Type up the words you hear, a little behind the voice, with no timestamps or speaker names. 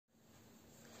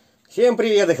Всем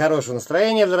привет и хорошего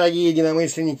настроения, дорогие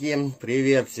единомышленники!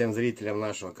 Привет всем зрителям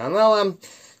нашего канала!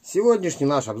 Сегодняшний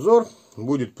наш обзор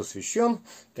будет посвящен,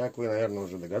 как вы, наверное,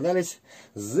 уже догадались,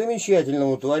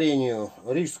 замечательному творению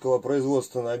рижского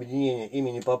производственного объединения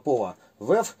имени Попова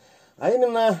VEF, а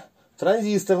именно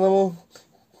транзисторному,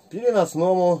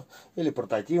 переносному или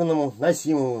портативному,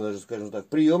 носимому, даже скажем так,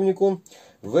 приемнику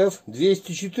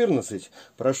VEF-214.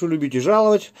 Прошу любить и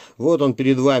жаловать. Вот он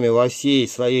перед вами во всей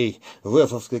своей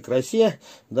вэфовской красе,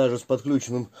 даже с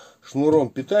подключенным шнуром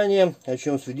питания, о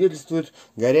чем свидетельствует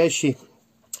горящий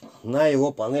на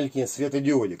его панельке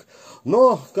светодиодик.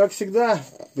 Но, как всегда,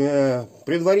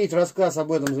 предварить рассказ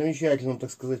об этом замечательном,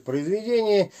 так сказать,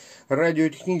 произведении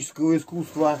радиотехнического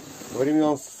искусства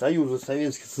времен Союза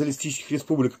Советских Социалистических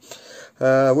Республик,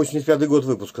 85 год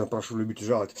выпуска, прошу любить и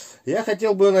жаловать, я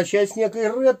хотел бы начать с некой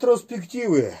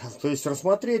ретроспективы, то есть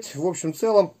рассмотреть, в общем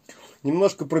целом,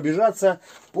 немножко пробежаться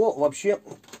по вообще,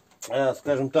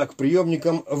 скажем так,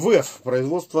 приемникам VEF,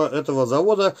 производства этого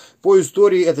завода, по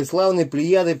истории этой славной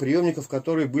плеяды приемников,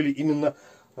 которые были именно,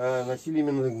 носили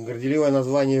именно горделивое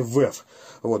название VEF.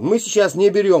 Вот. Мы сейчас не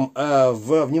берем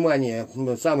во внимание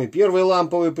самые первые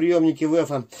ламповые приемники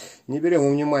VEF, не берем во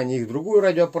внимание их другую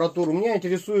радиоаппаратуру. Меня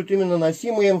интересуют именно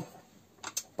носимые,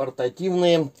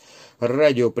 портативные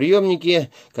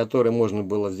радиоприемники, которые можно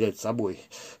было взять с собой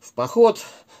в поход,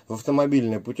 в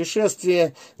автомобильное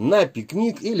путешествие, на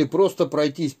пикник или просто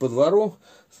пройтись по двору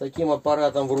с таким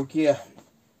аппаратом в руке,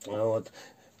 вот,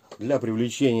 для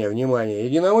привлечения внимания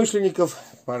единомышленников,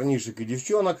 парнишек и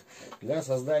девчонок, для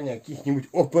создания каких-нибудь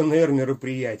open-air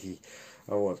мероприятий.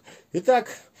 Вот. Итак,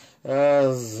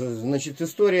 значит,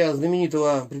 история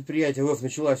знаменитого предприятия VEF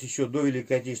началась еще до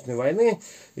Великой Отечественной войны,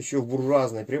 еще в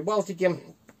буржуазной Прибалтике.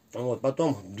 Вот,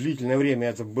 потом длительное время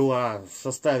это была в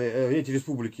составе, эти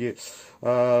республики,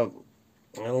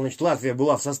 значит, Латвия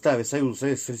была в составе Союза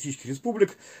Советских Социалистических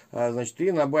Республик, значит,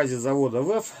 и на базе завода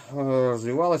VEF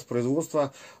развивалось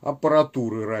производство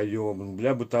аппаратуры радио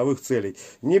для бытовых целей.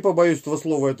 Не побоюсь этого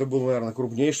слова, это был, наверное,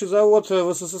 крупнейший завод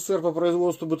в СССР по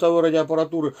производству бытовой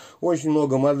радиоаппаратуры. Очень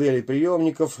много моделей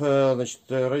приемников, значит,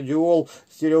 радиол,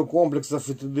 стереокомплексов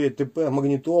и т.д. и т.п.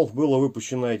 Магнитол было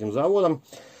выпущено этим заводом.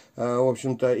 В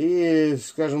общем-то, и,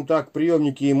 скажем так,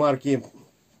 приемники и марки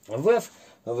VEF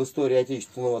в истории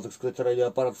отечественного, так сказать,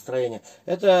 радиоаппаратостроения,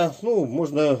 это, ну,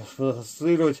 можно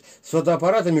ассоциировать с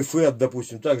фотоаппаратами FET,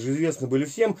 допустим, также известны были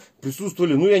всем,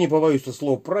 присутствовали, ну, я не побоюсь этого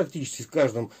слова, практически в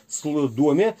каждом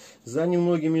доме, за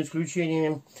немногими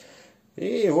исключениями.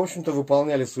 И, в общем-то,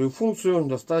 выполняли свою функцию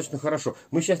достаточно хорошо.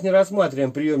 Мы сейчас не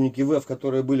рассматриваем приемники VEF,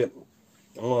 которые были,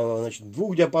 значит,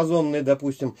 двухдиапазонные,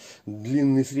 допустим,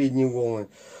 длинные средние волны.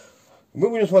 Мы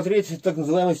будем смотреть так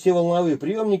называемые всеволновые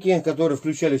приемники, которые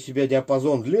включали в себя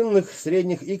диапазон длинных,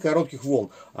 средних и коротких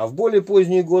волн. А в более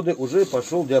поздние годы уже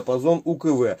пошел диапазон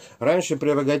УКВ. Раньше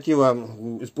прерогатива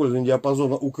использования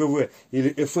диапазона УКВ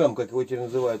или FM, как его теперь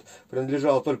называют,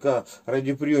 принадлежала только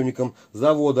радиоприемникам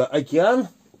завода «Океан»,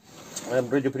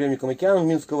 радиоприемникам «Океан»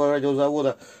 Минского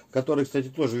радиозавода, которые, кстати,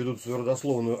 тоже ведут свою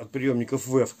родословную от приемников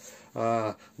VEF.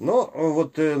 Но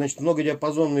вот, значит,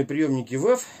 многодиапазонные приемники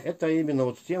VEF — это именно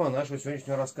вот тема нашего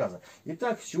сегодняшнего рассказа.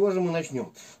 Итак, с чего же мы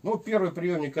начнем? Ну, первый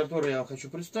приемник, который я вам хочу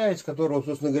представить, с которого,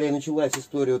 собственно говоря, и началась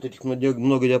история вот этих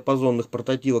многодиапазонных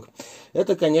портативок,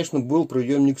 это, конечно, был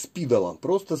приемник Спидола,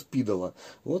 просто Спидола.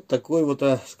 Вот такой вот,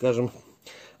 скажем,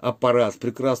 аппарат,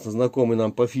 прекрасно знакомый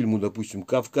нам по фильму, допустим,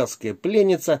 «Кавказская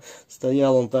пленница».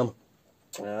 Стоял он там,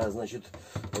 значит,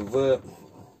 в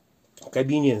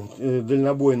кабине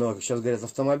дальнобойного, как сейчас говорят,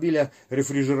 автомобиля,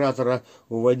 рефрижератора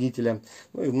у водителя.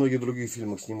 Ну и в многих других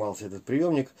фильмах снимался этот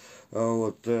приемник.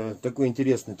 Вот такой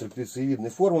интересной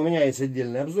трапециевидной формы. У меня есть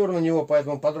отдельный обзор на него,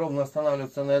 поэтому подробно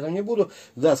останавливаться на этом не буду.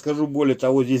 Да, скажу более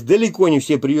того, здесь далеко не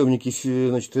все приемники,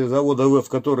 значит, завода VEF,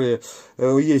 которые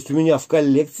есть у меня в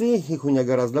коллекции. Их у меня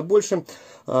гораздо больше.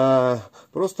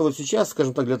 Просто вот сейчас,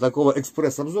 скажем так, для такого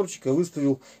экспресс-обзорчика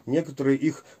выставил некоторые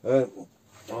их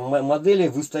модели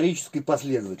в исторической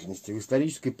последовательности.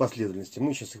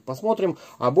 Мы сейчас их посмотрим,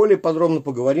 а более подробно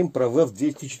поговорим про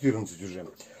VEF-214 уже.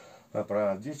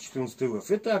 Про 214 VEF.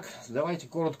 Итак, давайте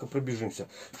коротко пробежимся.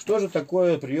 Что же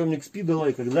такое приемник Спидола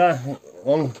и когда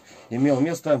он имел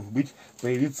место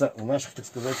появиться в наших, так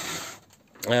сказать,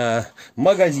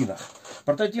 магазинах?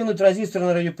 Портативный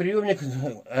транзисторный радиоприемник,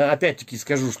 опять-таки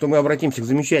скажу, что мы обратимся к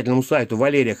замечательному сайту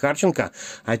Валерия Харченко,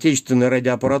 отечественная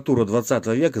радиоаппаратура 20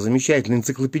 века, замечательный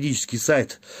энциклопедический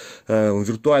сайт,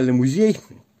 виртуальный музей,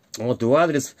 вот его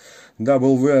адрес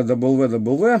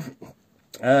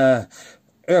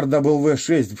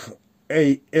www.rw6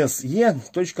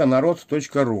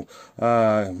 ase.народ.ру.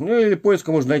 Ну или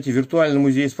поиска можно найти виртуальный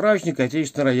музей-справочник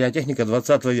отечественная радиотехника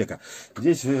 20 века.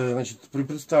 Здесь, значит,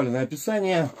 представлено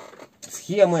описание,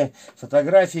 схемы,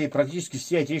 фотографии, практически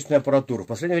все отечественные аппаратуры. В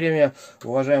последнее время,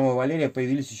 уважаемого Валерия,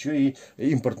 появились еще и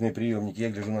импортные приемники. Я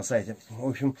гляжу на сайте. В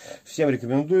общем, всем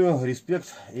рекомендую,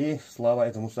 респект и слава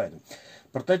этому сайту.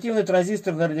 Портативный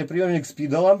транзисторный радиоприемник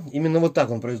Спидола, именно вот так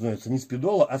он произносится, не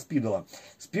Спидола, а Спидола,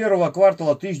 с первого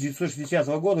квартала 1960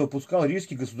 года выпускал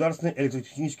Рижский государственный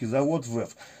электротехнический завод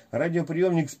ВЭФ.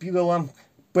 Радиоприемник Спидола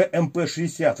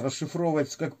ПМП-60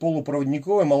 расшифровывается как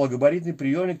полупроводниковый малогабаритный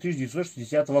приемник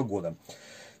 1960 года.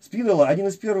 Спидола – один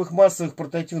из первых массовых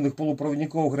портативных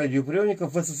полупроводниковых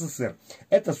радиоприемников в СССР.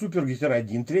 Это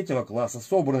супергетеродин третьего класса,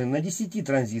 собранный на 10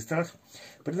 транзисторах,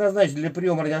 предназначен для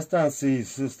приема радиостанций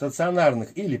в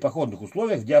стационарных или походных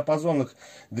условиях в диапазонах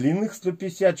длинных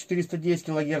 150-410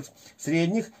 кГц,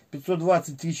 средних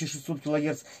 520-1600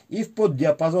 кГц и в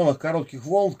поддиапазонах коротких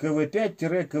волн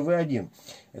КВ5-КВ1.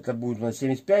 Это будет у нас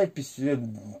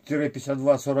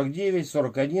 75-52-49,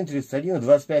 41, 31 и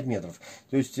 25 метров.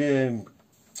 То есть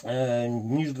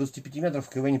ниже 25 метров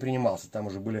КВ не принимался. Там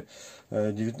уже были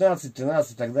 19,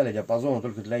 13 и так далее. Диапазоны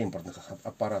только для импортных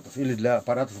аппаратов. Или для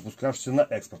аппаратов, выпускавшихся на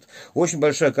экспорт. Очень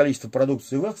большое количество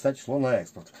продукции ВЭФ, кстати, шло на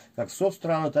экспорт. Как в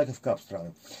СОП-страны, так и в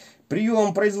КАП-страны.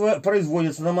 Прием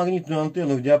производится на магнитную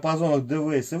антенну в диапазонах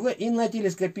ДВ и СВ и на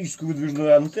телескопическую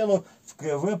выдвижную антенну в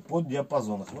КВ под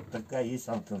диапазонах. Вот такая есть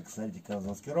антенка. Смотрите, как она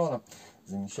замаскирована.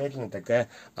 Замечательная такая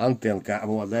антенка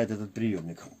обладает этот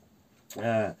приемник.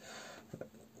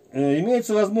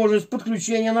 Имеется возможность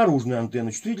подключения наружной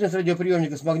антенны. Чувствительность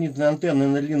радиоприемника с магнитной антенной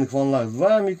на длинных волнах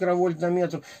 2 микровольт на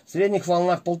метр, в средних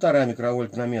волнах 1,5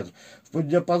 микровольт на метр. В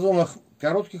поддиапазонах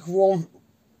коротких волн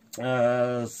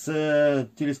с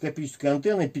телескопической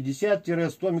антенной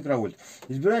 50-100 микровольт.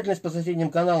 Избирательность по соседним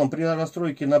каналам при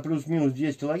настройке на плюс-минус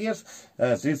 10 кГц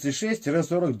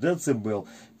 36-40 дБ.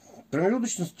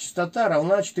 Промежуточная частота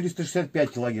равна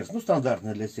 465 кГц, ну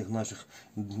стандартная для всех наших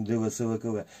ДВ, СВ,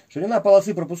 КВ. Ширина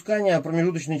полосы пропускания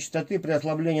промежуточной частоты при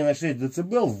ослаблении на 6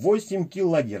 дБ 8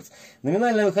 кГц.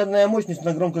 Номинальная выходная мощность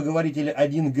на громкоговорителе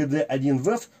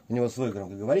 1GD1VEF, у него свой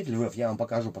громкоговоритель VEF, я вам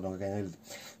покажу потом, какая она выглядит,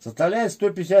 составляет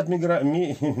 150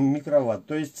 микроватт,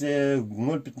 то есть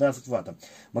 0,15 Вт.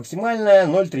 Максимальная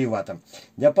 0,3 Вт.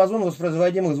 Диапазон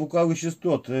воспроизводимых звуковых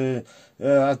частот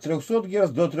от 300 Гц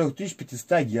до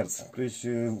 3500 Гц. То есть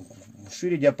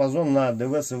шире диапазон на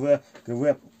ДВ, СВ,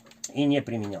 КВ и не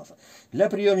применялся. Для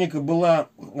приемника была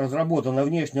разработана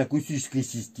внешняя акустическая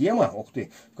система, ух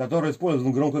ты, в которой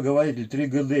использован громкоговоритель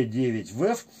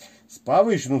 3GD9VEF с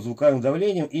повышенным звуковым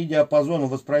давлением и диапазоном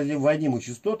воспроизводимых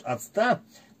частот от 100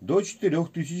 до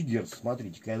 4000 Гц.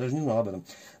 Смотрите-ка, я даже не знал об этом.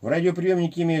 В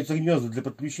радиоприемнике имеются гнезда для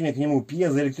подключения к нему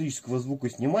пьезоэлектрического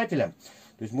звукоснимателя.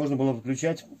 То есть можно было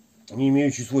подключать не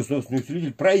имеющий свой собственный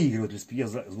усилитель проигрыватель с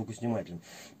пьезозвукоснимателем.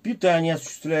 Питание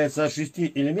осуществляется от 6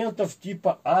 элементов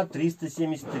типа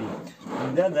А373.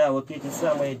 Да-да, вот эти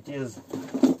самые те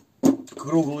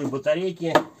круглые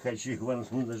батарейки, хочу их вам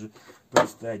даже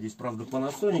представить. Здесь, правда,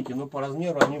 Panasonic, но по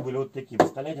размеру они были вот такие.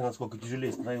 Представляете, насколько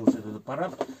тяжелее становился этот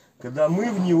аппарат, когда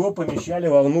мы в него помещали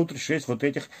вовнутрь 6 вот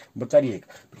этих батареек.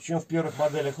 Причем в первых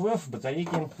моделях VEF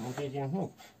батарейки, вот эти,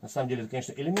 ну, на самом деле, это,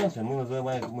 конечно, элементы, мы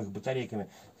называем их батарейками,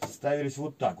 ставились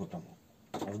вот так вот,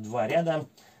 в два ряда,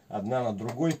 одна над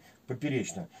другой,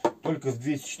 поперечно. Только в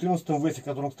 214-м VEF,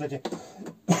 котором, кстати,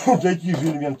 такие же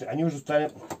элементы, они уже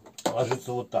стали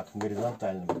ложиться вот так,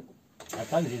 горизонтально. А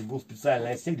так здесь был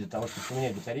специальный отсек для того, чтобы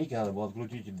поменять батарейки, надо было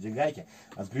открутить эти две гайки,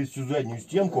 открыть всю заднюю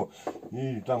стенку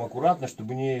и там аккуратно,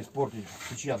 чтобы не испортить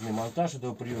печатный монтаж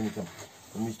этого приемника,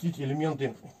 поместить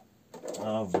элементы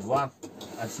в два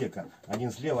отсека.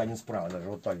 Один слева, один справа. Даже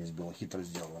вот так здесь было хитро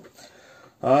сделано.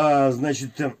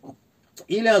 Значит,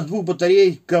 или от двух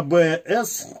батарей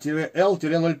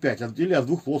КБС-Л-05, или от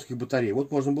двух плоских батарей.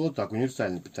 Вот можно было так,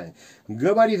 универсальное питание.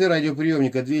 Габариты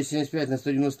радиоприемника 275 на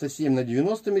 197 на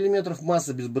 90 мм,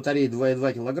 масса без батареи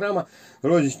 2,2 кг,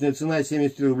 розничная цена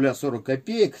 73 рубля 40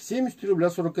 копеек, 73 рубля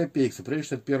 40 копеек с апреля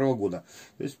 1961 года,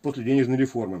 то есть после денежной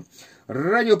реформы.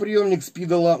 Радиоприемник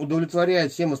Спидола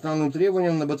удовлетворяет всем основным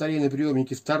требованиям на батарейные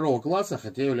приемники второго класса,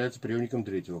 хотя является приемником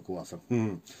третьего класса.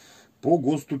 По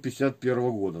ГОСТу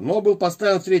 1951 года. Но был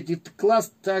поставлен в третий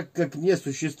класс, так как не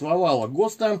существовало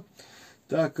ГОСТа,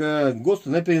 ГОСТа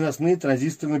на переносные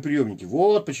транзисторные приемники.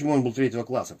 Вот почему он был третьего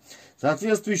класса.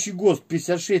 Соответствующий ГОСТ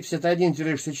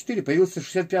 5651-64 появился в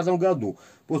 1965 году,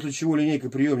 после чего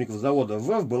линейка приемников завода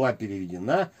ВЭФ была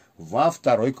переведена во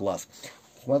второй класс.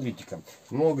 Смотрите-ка,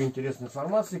 много интересной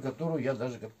информации, которую я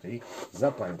даже как-то и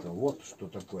запамятовал. Вот что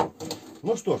такое.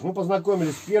 Ну что ж, мы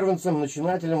познакомились с первенцем,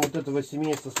 начинателем вот этого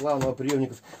семейства славного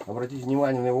приемников. Обратите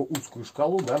внимание на его узкую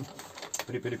шкалу, да.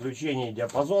 При переключении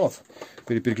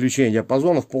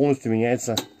диапазонов полностью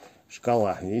меняется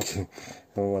шкала. Видите?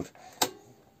 Вот.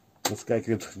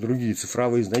 Выскакивают другие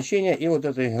цифровые значения. И вот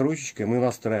этой ручечкой мы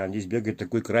настраиваем. Здесь бегает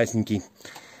такой красненький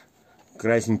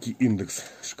индекс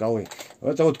шкалы.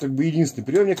 Это вот как бы единственный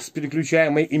приемник с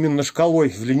переключаемой именно шкалой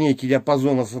в линейке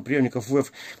диапазонов приемников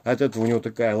VEF. От этого у него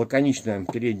такая лаконичная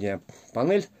передняя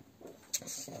панель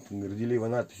с горделивой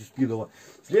надписью спидола.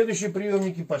 Следующие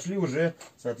приемники пошли уже,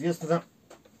 соответственно,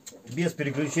 без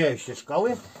переключающей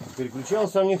шкалы.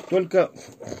 Переключался у них только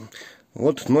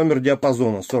вот номер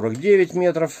диапазона 49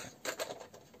 метров,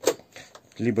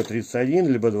 либо 31,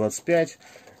 либо 25,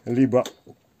 либо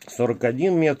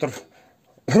 41 метр.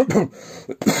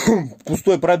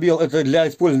 Пустой пробел — это для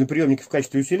использования приемника в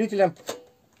качестве усилителя.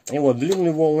 И вот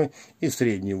длинные волны и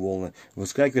средние волны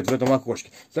выскакивают в этом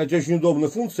окошке. Кстати, очень удобная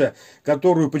функция,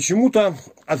 которую почему-то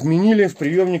отменили в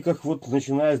приемниках, вот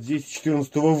начиная с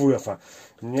 214 VEF.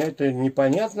 Мне это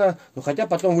непонятно. Но хотя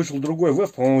потом вышел другой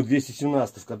VEF, по-моему,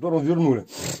 217, в котором вернули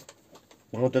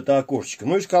вот это окошечко.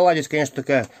 Ну и шкала здесь, конечно,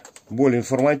 такая более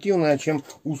информативная, чем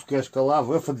узкая шкала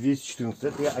VEF 214.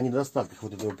 Это я о недостатках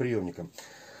вот этого приемника.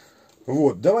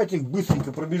 Вот, давайте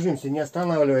быстренько пробежимся, не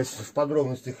останавливаясь в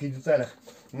подробностях и деталях,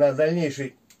 на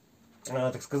дальнейшей,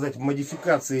 так сказать,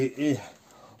 модификации и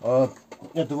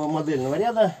этого модельного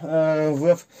ряда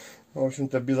VEF, в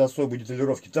общем-то, без особой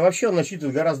деталировки. То вообще он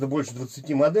насчитывает гораздо больше 20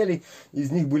 моделей.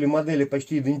 Из них были модели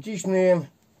почти идентичные,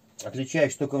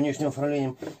 отличающиеся только внешним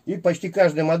оформлением. И почти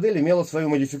каждая модель имела свою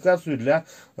модификацию для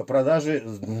продажи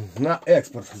на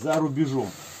экспорт за рубежом.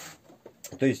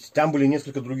 То есть там были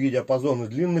несколько другие диапазоны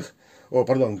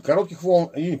коротких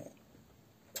волн. И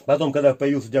потом, когда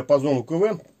появился диапазон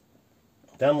УКВ,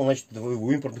 там, значит,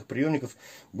 у импортных приемников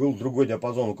был другой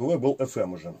диапазон УКВ, был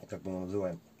FM уже, как мы его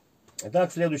называем.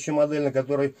 Итак, следующая модель, на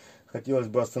которой хотелось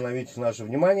бы остановить наше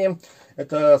внимание,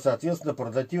 это, соответственно,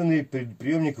 портативный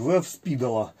приемник VEF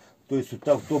спидола. То есть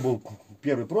там, кто был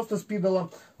первый просто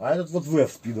спидола, а этот вот VEF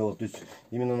спидола. То есть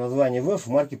именно название VEF в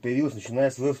марке появилось,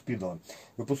 начиная с VEF спидола.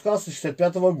 Выпускался с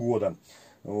 65 года.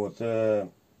 Вот.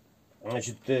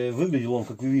 Значит, выглядел он,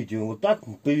 как вы видите, вот так.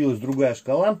 Появилась другая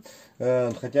шкала,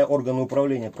 хотя органы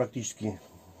управления практически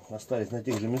остались на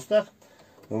тех же местах.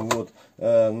 Вот.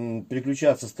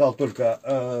 Переключаться стал только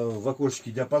в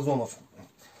окошечке диапазонов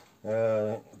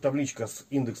табличка с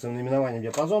индексом наименования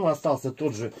диапазона. Остался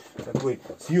тот же такой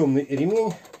съемный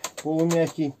ремень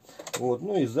полумягкий. Вот.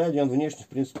 Ну и сзади он внешне, в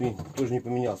принципе, тоже не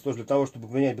поменялся. Тоже для того, чтобы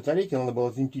поменять батарейки, надо было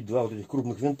отвинтить два вот этих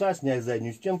крупных винта, снять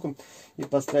заднюю стенку и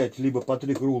поставить либо по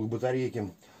 3 круглых батарейки,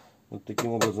 вот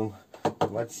таким образом,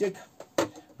 в отсек,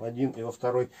 в один и во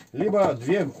второй, либо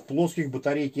 2 плоских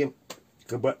батарейки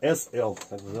КБСЛ,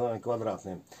 так называемые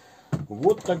квадратные.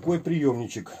 Вот такой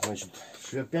приемничек, значит,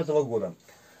 65 года.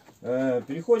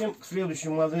 Переходим к следующей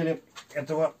модели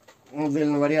этого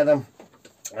модельного ряда.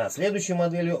 Следующей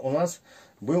моделью у нас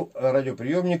был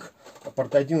радиоприемник,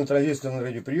 портативный транзисторный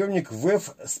радиоприемник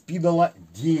VEF спидола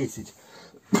 10.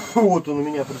 Вот он у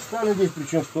меня представлен здесь,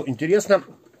 причем, что интересно,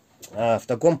 в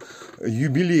таком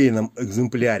юбилейном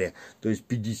экземпляре. То есть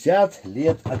 50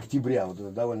 лет октября. Вот это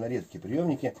довольно редкие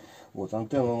приемники. Вот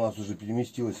антенна у нас уже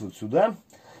переместилась вот сюда.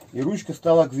 И ручка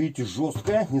стала, как видите,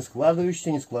 жесткая, не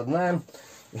складывающаяся, не складная.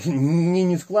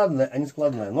 Не складная, а не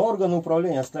складная. Но органы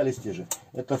управления остались те же.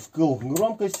 Это вкл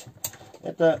громкость.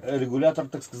 Это регулятор,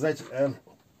 так сказать,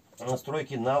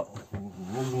 настройки на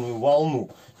нужную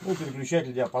волну. Ну и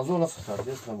переключатель диапазонов,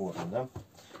 соответственно, вот он, да.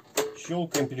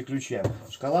 Щелкаем, переключаем.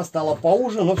 Шкала стала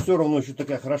поуже, но все равно еще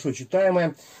такая хорошо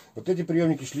читаемая. Вот эти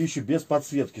приемники шли еще без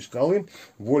подсветки шкалы.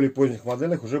 В более поздних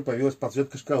моделях уже появилась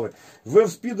подсветка шкалы. VEF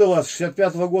спидола с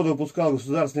 65 года выпускал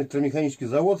государственный электромеханический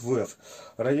завод VEF.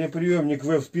 Радиоприемник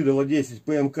VEF спидола 10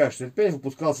 ПМК-65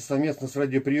 выпускался совместно с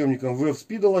радиоприемником VEF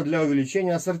спидола для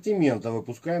увеличения ассортимента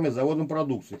выпускаемой заводом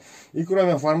продукции. И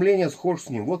кроме оформления схож с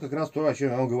ним. Вот как раз то, о чем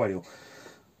я вам говорил.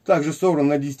 Также собран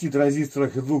на 10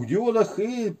 транзисторах и 2 диодах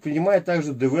и принимает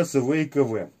также ДВ, СВ и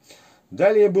КВ.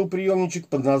 Далее был приемничек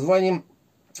под названием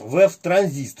VEF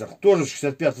транзистор, тоже с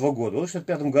 65 года. Вот в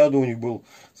 65 году у них был,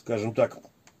 скажем так,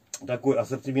 такой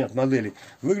ассортимент моделей.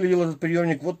 Выглядел этот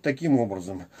приемник вот таким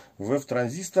образом. VEF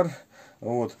транзистор.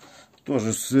 Вот.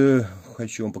 Тоже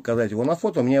хочу вам показать его на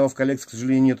фото. У меня его в коллекции, к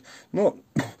сожалению, нет. Но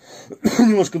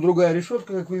немножко другая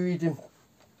решетка, как вы видите.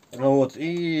 Вот,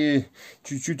 и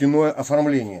чуть-чуть иное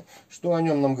оформление. Что о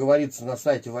нем нам говорится на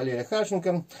сайте Валерия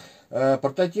Хашенко.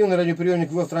 Портативный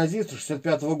радиоприемник VEF-транзистор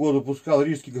 1965 года выпускал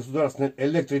Рижский государственный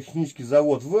электротехнический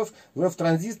завод VEF.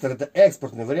 VEF-транзистор — это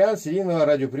экспортный вариант серийного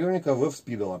радиоприемника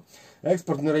VEF-спидола.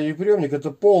 Экспортный радиоприемник —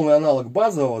 это полный аналог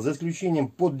базового, за исключением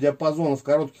поддиапазонов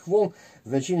коротких волн,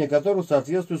 значения которых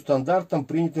соответствуют стандартам,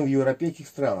 принятым в европейских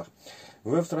странах.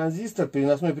 VEF-транзистор,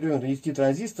 переносной приемник на 10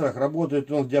 транзисторах,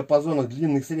 работает он в диапазонах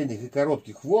длинных, средних и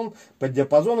коротких волн, под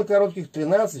диапазоны коротких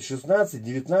 13, 16,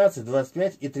 19,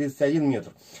 25 и 31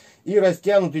 метр. И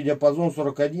растянутый диапазон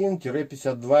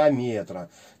 41-52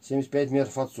 метра. 75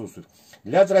 метров отсутствует.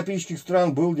 Для тропических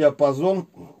стран был диапазон,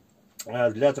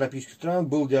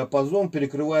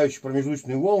 перекрывающий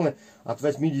промежуточные волны от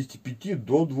 85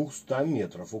 до 200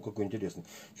 метров. О, какой интересный.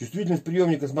 Чувствительность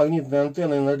приемника с магнитной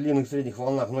антенной на длинных средних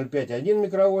волнах 0,5-1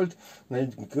 микровольт. На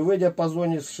КВ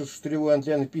диапазоне с штыревой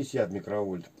антенной 50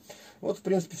 микровольт. Вот, в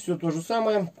принципе, все то же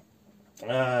самое.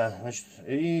 Значит,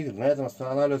 и на этом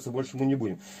останавливаться больше мы не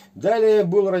будем. Далее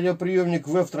был радиоприемник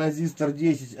VEF-транзистор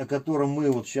 10, о котором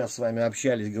мы вот сейчас с вами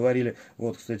общались, говорили.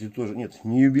 Вот, кстати, тоже, нет,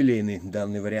 не юбилейный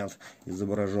данный вариант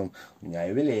изображен, у меня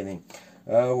юбилейный.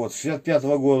 Вот, с 1965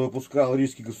 года выпускал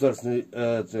Рижский государственный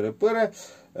ТРПР.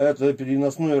 Это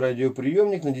переносной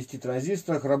радиоприемник на 10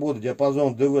 транзисторах, работает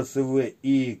диапазон ДВ-СВ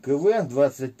и КВ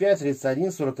 25,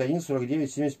 31, 41,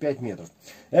 49, 75 метров.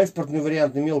 Экспортный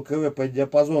вариант имел КВ под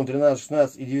диапазон 13,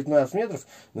 16 и 19 метров,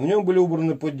 но в нем были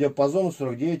убраны под диапазон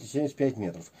 49 и 75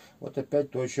 метров. Вот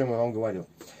опять то, о чем я вам говорил.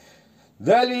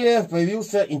 Далее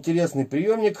появился интересный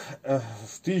приемник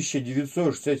в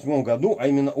 1967 году, а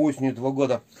именно осенью этого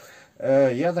года.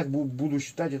 Я так буду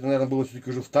считать, это, наверное, было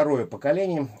все-таки уже второе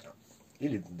поколение.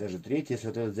 Или даже третье,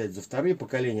 если это взять за вторые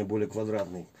поколения, более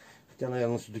квадратные. Хотя,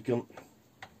 наверное, все-таки он...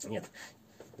 Нет.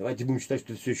 Давайте будем считать,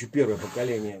 что это все еще первое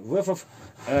поколение ВЭФов.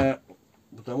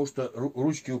 Потому что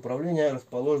ручки управления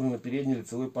расположены на передней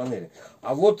лицевой панели.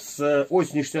 А вот с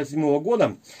осени 1967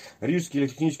 года Рижский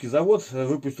электротехнический завод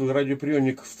выпустил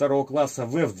радиоприемник второго класса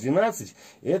VEF-12.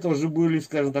 И это уже были,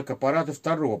 скажем так, аппараты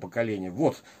второго поколения.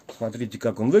 Вот, посмотрите,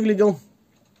 как он выглядел.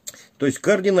 То есть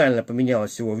кардинально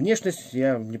поменялась его внешность,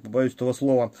 я не побоюсь этого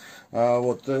слова.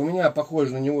 Вот, у меня,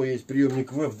 похоже, на него есть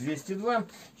приемник VEF-202.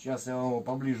 Сейчас я вам его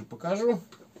поближе покажу.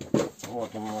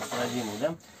 Вот он у нас родимый,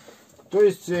 да. То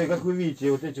есть, как вы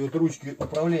видите, вот эти вот ручки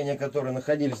управления, которые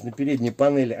находились на передней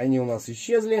панели, они у нас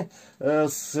исчезли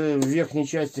с верхней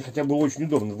части. Хотя было очень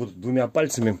удобно, вот двумя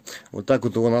пальцами вот так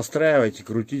вот его настраиваете,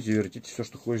 крутите, вертите, все,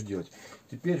 что хочешь делать.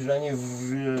 Теперь же они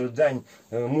в дань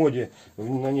моде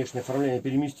на внешнее оформление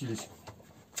переместились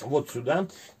вот сюда.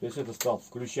 То есть это стал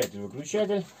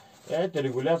включатель-выключатель. А это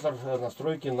регулятор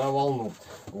настройки на волну.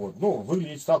 Вот. Ну,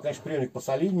 выглядеть стал, конечно, приемник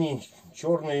посолиднее,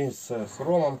 черный, с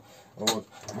хромом. Вот.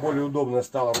 Более удобная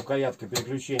стала рукоятка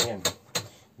переключения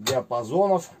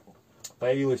диапазонов.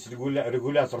 Появился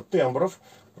регулятор тембров.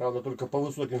 Правда, только по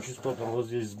высоким частотам вот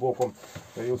здесь сбоку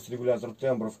появился регулятор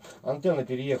тембров. Антенна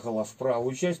переехала в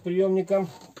правую часть приемника.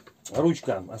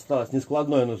 Ручка осталась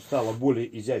нескладной, но стала более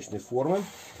изящной формы.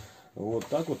 Вот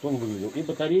так вот он выглядел. И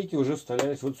батарейки уже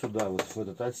вставлялись вот сюда, вот в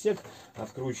этот отсек.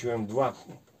 Откручиваем 2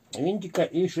 винтика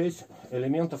и 6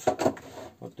 элементов.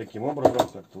 Вот таким образом,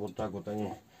 как-то вот так вот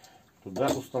они туда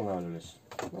устанавливались.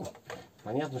 Ну,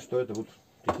 понятно, что это вот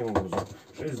таким образом.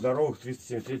 6 здоровых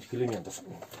 373 элементов.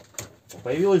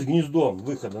 Появилось гнездо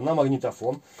выхода на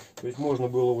магнитофон. То есть можно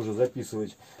было уже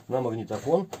записывать на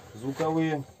магнитофон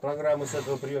звуковые программы с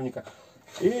этого приемника.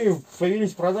 И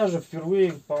появились в продаже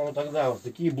впервые, по-моему, тогда вот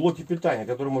такие блоки питания,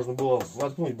 которые можно было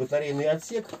воткнуть в батарейный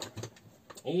отсек.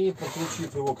 И,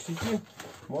 подключив его к сети,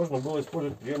 можно было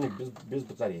использовать приемник без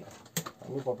батареи.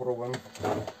 Мы попробуем.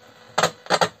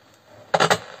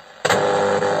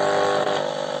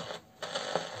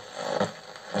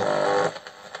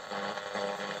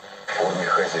 В форме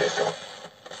хозяйства.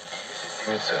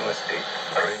 Системе ценностей.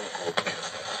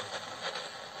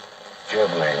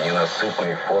 Чадная,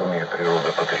 ненасытной форме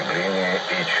природопотребления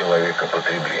и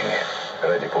человекопотребления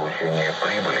ради получения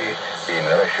прибыли и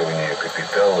наращивания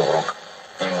капитала в руках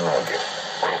немногих.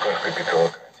 В руках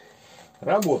капиталократии.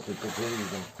 Работает, как вы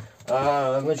видите.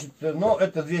 Значит, но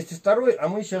это 202, а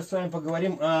мы сейчас с вами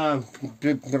поговорим о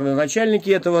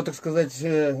начальнике этого, так сказать,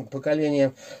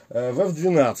 поколения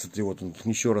VEF-12. Вот он,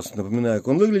 еще раз напоминаю, как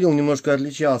он выглядел, немножко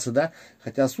отличался, да,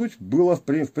 хотя суть была в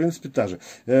принципе та же.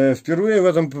 Впервые в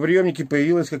этом приемнике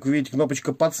появилась, как вы видите,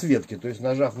 кнопочка подсветки, то есть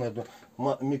нажав на эту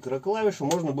микроклавишу,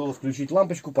 можно было включить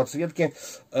лампочку подсветки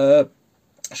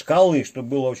шкалы, чтобы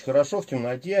было очень хорошо в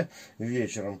темноте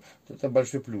вечером. Это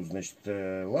большой плюс. Значит,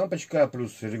 лампочка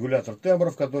плюс регулятор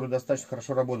тембров, который достаточно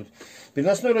хорошо работает.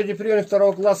 Переносной радиоприемник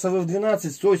второго класса VEF-214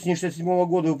 с осени 1967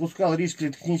 года выпускал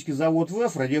Рижский технический завод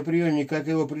VEF. Радиоприемник, как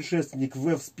и его предшественник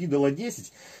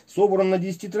VEF-214, собран на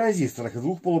 10 транзисторах и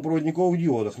 2 полупроводниковых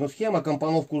диодах, но схема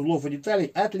компоновки узлов и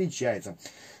деталей отличается.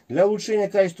 Для улучшения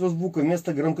качества звука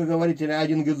вместо громкоговорителя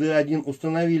 1GD1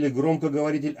 установили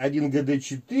громкоговоритель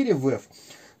 1GD4 VEF.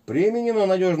 Применено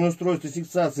надежное устройство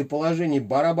фиксации положений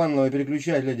барабанного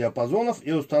переключателя диапазонов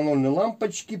и установлены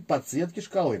лампочки подсветки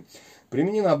шкалы.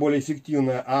 Применена более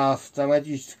эффективная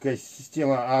автоматическая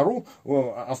система АРУ,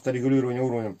 авторегулирования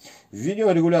уровня. Введен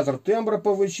регулятор тембра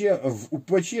ПВЧ. В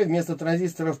УПЧ вместо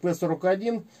транзисторов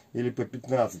P41 или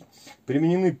P15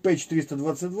 применены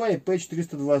P422 и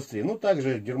P423. Ну,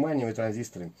 также германиевые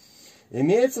транзисторы.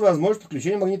 Имеется возможность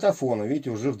подключения магнитофона. Видите,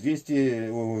 уже в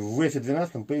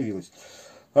VEF-12 появилось.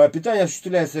 Питание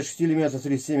осуществляется 6 элементов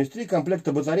 373.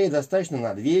 Комплекта батареи достаточно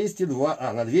на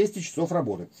 200 часов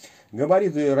работы.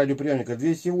 Габариты радиоприемника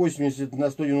 280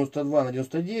 на 192 на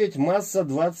 99. Масса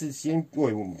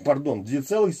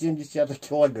 2,7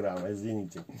 килограмма.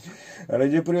 Извините.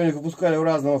 Радиоприемник выпускали в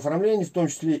разном оформлении, в том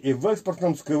числе и в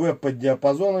экспортном, с КВ под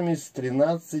диапазонами с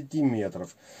 13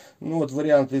 метров. Ну вот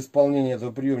варианты исполнения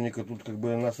этого приемника тут как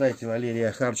бы на сайте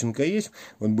Валерия Харченко есть.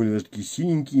 Вот были даже такие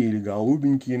синенькие или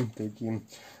голубенькие, такие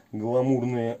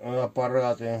гламурные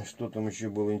аппараты. Что там еще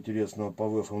было интересного по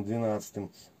VEF-12?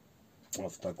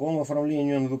 Вот в таком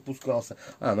оформлении он выпускался.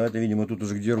 Ну это, видимо, тут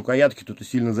уже где рукоятки, тут и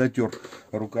сильно затер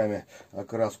руками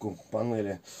окраску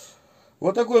панели.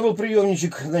 Вот такой был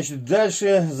приемничек. Значит,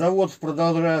 дальше завод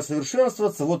продолжает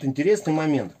совершенствоваться. Вот интересный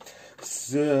момент.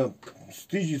 С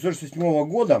 1967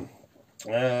 года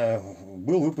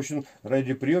был выпущен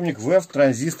радиоприемник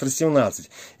VEF-17.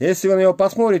 Если вы на него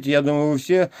посмотрите, я думаю, вы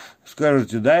все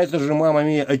скажете: да, это же, мама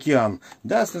мия, океан.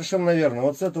 Да, совершенно верно.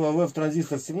 Вот с этого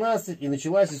VEF-17 и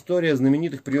началась история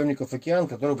знаменитых приемников океан,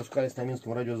 которые выпускались на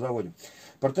Минском радиозаводе.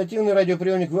 Портативный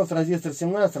радиоприемник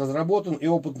VEF-17 разработан и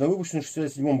опытно выпущен в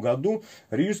 1967 году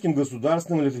Рижским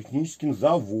государственным электротехническим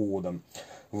заводом.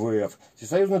 ВЭФ.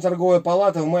 Всесоюзная торговая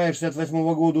палата в мае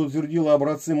 1968 года утвердила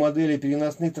образцы моделей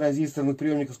переносных транзисторных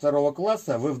приемников второго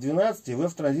класса VEF-12 и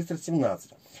VEF-17.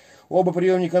 Оба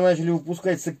приемника начали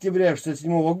выпускать с октября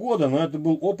 1967 года, но это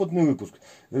был опытный выпуск.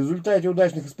 В результате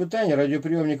удачных испытаний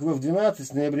радиоприемник VEF-12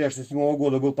 с ноября 1967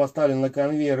 года был поставлен на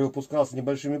конвейер и выпускался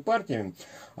небольшими партиями,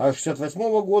 а с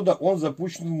 1968 года он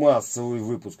запущен в массовый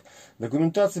выпуск.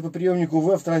 Документация по приемнику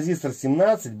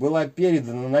VEF-17 была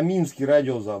передана на Минский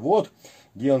радиозавод,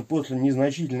 где он после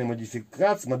незначительной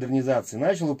модернизации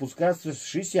начал выпускаться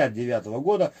с 1969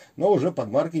 года, но уже под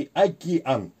маркой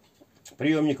 «Океан».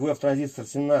 Приемник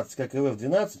VEF-17, как и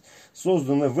VEF-12,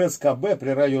 созданы в СКБ при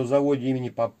радиозаводе имени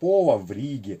Попова в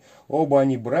Риге. Оба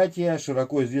они братья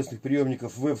широко известных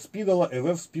приемников VEF-Спидола и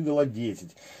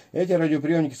VEF-Спидола-10. Эти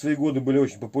радиоприемники в свои годы были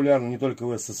очень популярны не только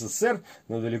в СССР,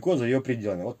 но далеко за ее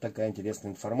пределами. Вот такая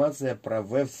интересная информация про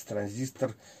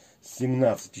VEF-транзистор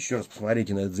 17. Еще раз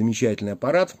посмотрите на этот замечательный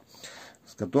аппарат,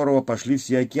 с которого пошли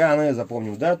все океаны.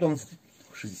 Запомним дату.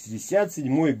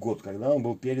 1967 год, когда он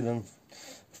был передан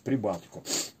в Прибалтику.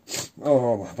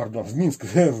 В Минск,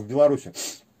 в Беларуси.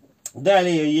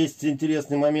 Далее есть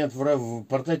интересный момент. В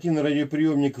портативный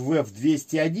радиоприемник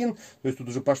VEF-201, то есть тут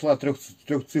уже пошла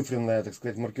трехцифренная, так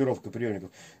сказать, маркировка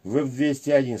приемников.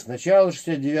 VEF-201 с начала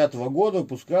 1969 года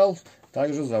выпускал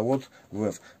также завод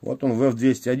VEF. Вот он,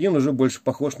 VEF-201, уже больше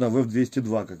похож на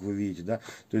VEF-202, как вы видите, да.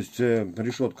 То есть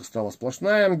решетка стала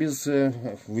сплошная, без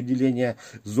выделения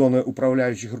зоны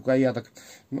управляющих рукояток.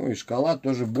 Ну и шкала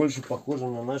тоже больше похожа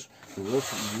на наш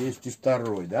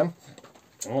VEF-202, да.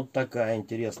 Вот такая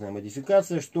интересная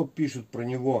модификация. Что пишет про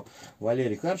него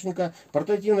Валерий Харченко?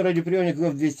 Портативный радиоприемник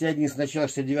VEF-201 с начала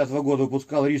 1969 года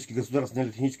выпускал Рижский государственный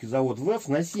электротехнический завод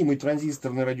VEF. Носимый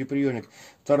транзисторный радиоприемник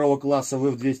второго класса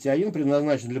VEF-201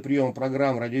 предназначен для приема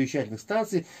программ радиовещательных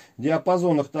станций в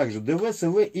диапазонах также ДВ,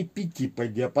 СВ и 5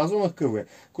 поддиапазонах КВ.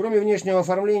 Кроме внешнего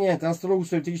оформления,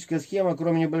 конструкция, электрическая схема,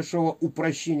 кроме небольшого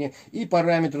упрощения и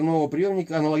параметры нового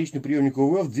приемника аналогичны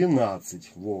приемнику VEF-12.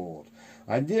 Вот.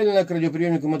 Отдельно к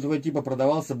радиоприемникам этого типа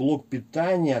продавался блок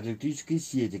питания от электрической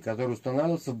сети, который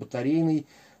устанавливался в батарейный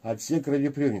отсек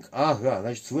радиоприемника. Ага,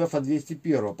 значит, с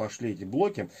VEF-201 пошли эти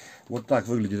блоки. Вот так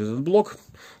выглядит этот блок,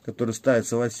 который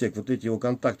ставится в отсек. Вот эти его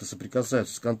контакты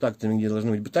соприкасаются с контактами, где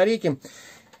должны быть батарейки.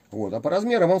 Вот. А по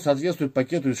размерам он соответствует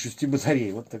пакету из 6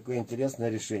 батарей. Вот такое интересное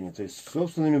решение. То есть с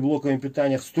собственными блоками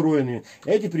питания встроенными.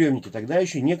 Эти приемники тогда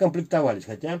еще не комплектовались,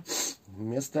 хотя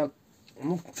вместо...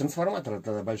 трансформаторы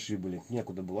тогда большие были,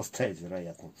 некуда было ставить,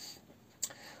 вероятно.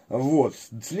 Вот.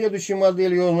 Следующей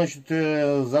моделью, значит,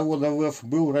 завода VEF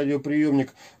был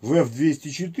радиоприемник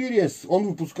VEF-214. Он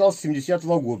выпускался с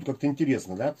 70-го года. Как-то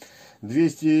интересно, да?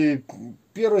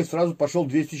 201 сразу пошел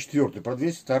 204. Про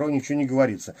 202 ничего не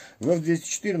говорится.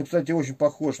 VEF-214, кстати, очень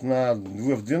похож на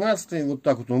VEF-12. Вот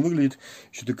так вот он выглядит.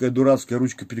 Еще такая дурацкая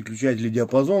ручка переключателя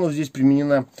диапазонов здесь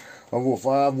применена. Вот.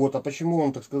 А почему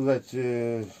он, так сказать,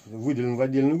 выделен в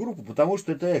отдельную группу? Потому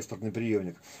что это экспортный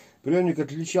приемник. Приемник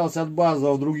отличался от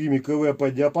базового другими КВ по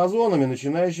диапазонами,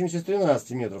 начинающимися с 13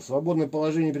 метров. Свободное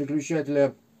положение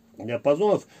переключателя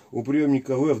диапазонов у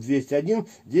приемника VEF-201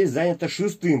 здесь занято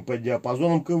 6-м по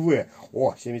диапазонам КВ.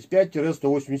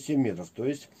 75-187 метров. То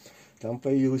есть там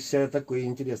появился такой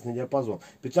интересный диапазон.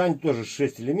 Питание тоже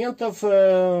 6 элементов,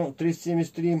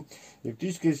 373.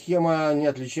 Электрическая схема не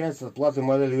отличается от платы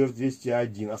модели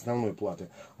VEF-201, основной платы.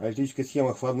 А электрическая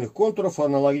схема входных контуров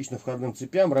аналогична входным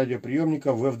цепям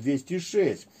радиоприемника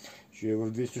VEF-206. Еще и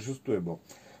VEF-206 был.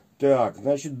 Так,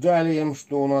 значит, далее,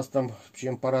 что у нас там,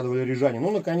 чем порадовали рижане. Ну,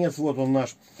 наконец, вот он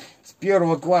наш с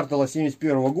первого квартала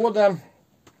 71 года.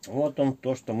 Вот он,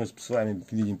 то, что мы с вами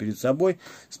видим перед собой.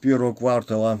 С первого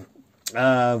квартала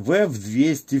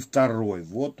VEF-202.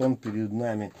 Вот он перед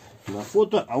нами на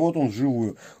фото, а вот он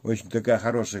вживую. Очень такая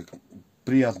хорошая,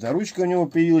 приятная ручка у него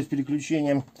появилась,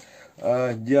 переключением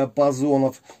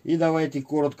диапазонов. И давайте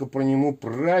коротко про него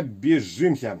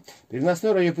пробежимся.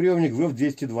 Переносной радиоприемник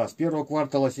VEF-202 с первого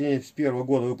квартала 1971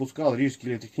 года выпускал Рижский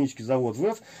электротехнический завод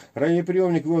VEF.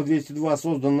 Радиоприемник VEF-202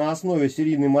 создан на основе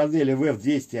серийной модели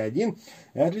VEF-201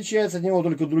 и отличается от него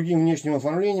только другим внешним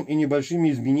оформлением и небольшими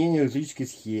изменениями в электрической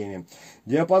схеме.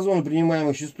 Диапазоны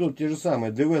принимаемых частот те же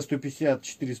самые: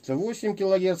 ДВ-150-408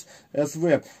 кГц,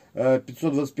 СВ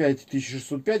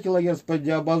 525-1605 кГц по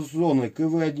диапазону,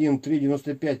 КВ-1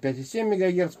 395-5,7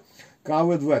 МГц,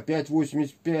 КВ-2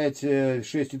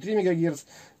 585-6,3 МГц,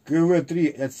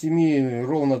 КВ-3 от 7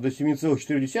 ровно до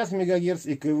 7,4 МГц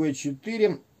и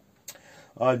КВ-4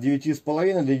 от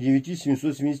 9,5 до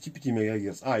 9,775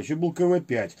 МГц. Еще был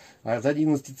КВ-5 от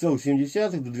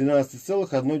 11,7 до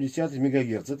 12,1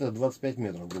 МГц. Это 25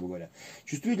 метров, грубо говоря.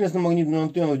 Чувствительность на магнитную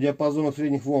антенну в диапазонах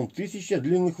средних волн 1000,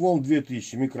 длинных волн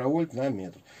 2000 микровольт на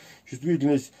метр.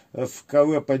 Чувствительность в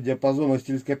КВ под диапазоном с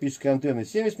телескопической антенны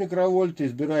 70 микровольт,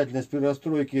 избирательность при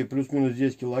расстройке плюс-минус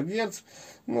 10 кГц.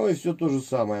 Ну и все то же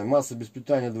самое. Масса без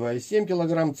питания 2,7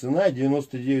 кг, цена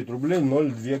 99 рублей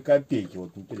 02 копейки.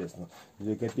 Вот интересно,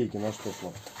 2 копейки на что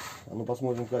шло. А ну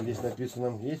посмотрим, как здесь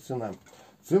написано. Есть цена.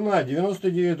 Цена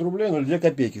 99 рублей 02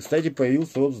 копейки. Кстати,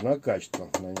 появился вот знак качества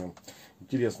на нем.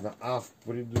 Интересно, а в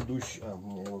предыдущем... у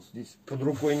меня вот здесь под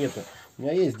рукой нету. У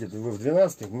меня есть где-то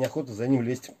VEF-12, мне охота за ним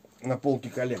лезть на полки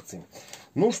коллекции.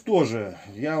 Ну что же,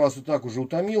 я вас вот так уже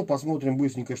утомил. Посмотрим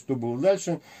быстренько, что было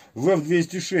дальше.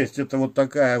 VEF-206, это вот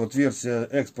такая вот версия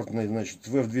экспортная, значит,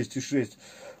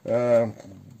 VEF-206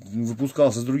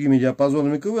 выпускался с другими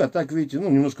диапазонами КВ. А так, видите, ну,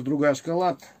 немножко другая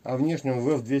шкала, а внешне он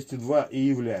VEF-202 и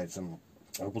является.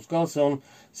 Выпускался он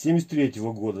с 1973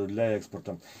 года для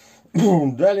экспорта.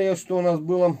 Далее, что у нас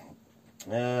было?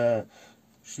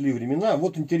 Шли времена.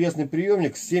 Вот интересный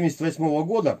приемник с 1978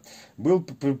 года был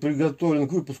приготовлен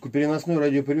к выпуску переносной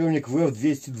радиоприемник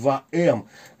VEF-202М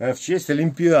в честь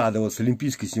Олимпиады. Вот с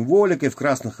олимпийской символикой, в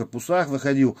красных корпусах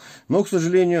выходил. Но, к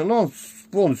сожалению, он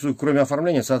полностью, кроме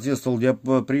оформления, соответствовал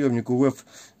приемнику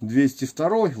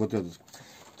VEF-202, вот этот.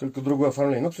 Только другое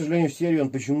оформление. Но, к сожалению, в серию он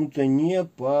почему-то не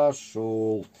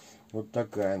пошел. Вот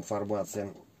такая информация.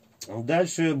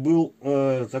 Дальше был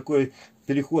такой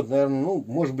переход, наверное, ну,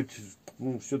 может быть,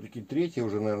 все-таки третье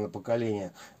уже, наверное,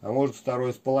 поколение, а может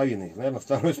 2,5. Наверное,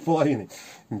 2,5.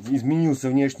 Изменился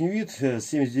внешний вид с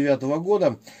 79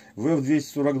 года.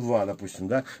 VEF-242, допустим,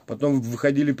 да. Потом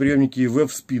выходили приемники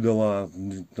VEF-спидола,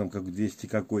 там как 200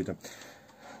 какой-то.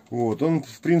 Вот, он,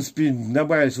 в принципе,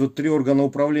 добавились вот 3 органа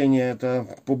управления, это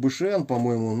по БШН,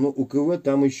 по-моему, но у КВ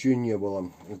там еще не было.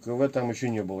 У КВ там еще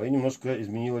не было. И немножко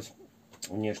изменилось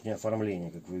внешнее оформление,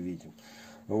 как вы видите.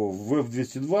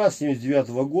 VEF-202 с 79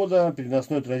 года,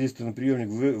 переносной транзисторный приемник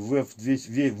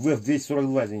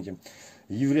VEF-242, извините,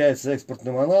 является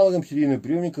экспортным аналогом серийного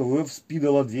приемника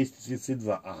VEF-спидола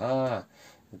 232. Ага,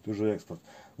 это уже экспорт.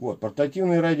 Вот,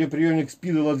 портативный радиоприемник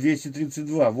спидола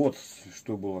 232, вот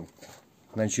что было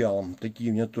началом.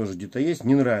 Такие у меня тоже где-то есть,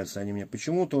 не нравятся они мне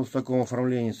почему-то вот в таком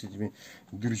оформлении с этими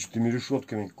дырчатыми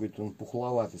решетками, какой-то он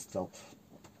пухловатый стал.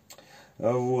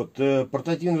 Вот.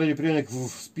 Портативный радиоприемник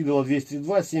спидола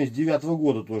 202 с 79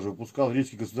 года тоже выпускал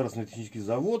Рижский государственный технический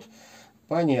завод.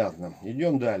 Понятно.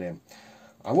 Идем далее.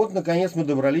 А вот, наконец, мы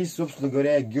добрались, собственно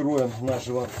говоря, к героям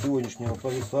нашего сегодняшнего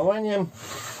повествования.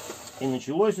 И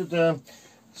началось это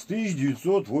с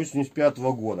 1985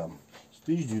 года. С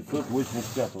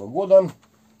 1985 года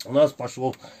у нас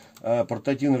пошел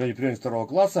портативный радиоприемник второго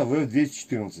класса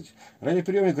VEF-214.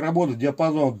 Радиоприемник работает в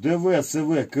диапазонах ДВ,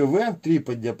 СВ, КВ, 3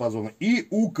 поддиапазона, и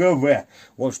УКВ.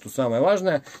 Вот что самое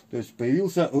важное, то есть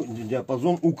появился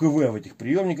диапазон УКВ в этих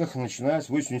приемниках, начиная с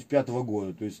 1985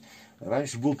 года. То есть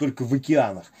раньше был только в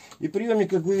океанах. И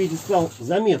приемник, как вы видите, стал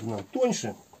заметно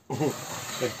тоньше.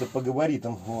 Как-то по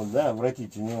габаритам, вот, да,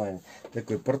 обратите внимание,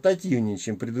 такой портативнее,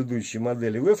 чем предыдущие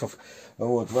модели ВЭФов,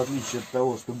 вот, в отличие от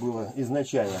того, что было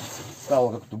изначально,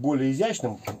 стало как-то более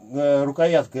изящным,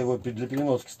 рукоятка его для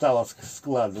переноски стала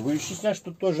складывающейся,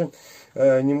 что тоже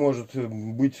не может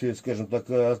быть, скажем так,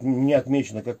 не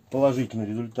отмечено как положительный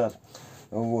результат.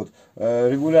 Вот.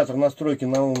 Регулятор настройки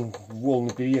на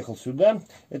волны переехал сюда.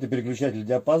 Это переключатель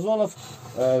диапазонов.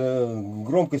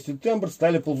 Громкость и тембр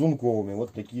стали ползунковыми.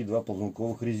 Вот такие два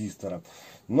ползунковых резистора.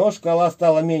 Но шкала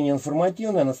стала менее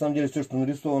информативная. На самом деле все, что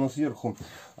нарисовано сверху,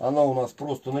 оно у нас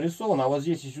просто нарисовано. А вот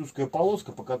здесь есть узкая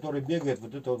полоска, по которой бегает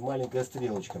вот эта вот маленькая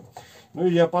стрелочка. Ну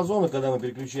и диапазоны, когда мы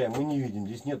переключаем, мы не видим.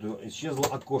 Здесь нету, исчезло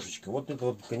окошечко. Вот это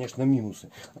вот, конечно, минусы.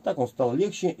 А так он стал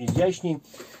легче, изящней,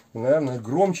 наверное,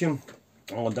 громче.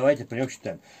 Вот, давайте прям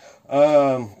читаем.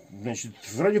 Значит,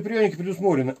 в радиоприемнике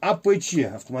предусмотрено АПЧ,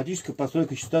 автоматическая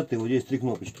постройка частоты. Вот здесь 3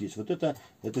 кнопочки есть. Вот это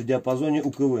в диапазоне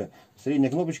УКВ.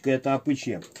 Средняя кнопочка это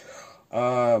АПЧ.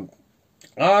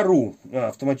 АРУ,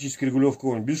 автоматическая регулировка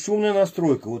уровня. Бесшумная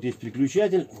настройка. Вот есть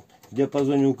переключатель. В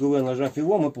диапазоне УКВ, нажав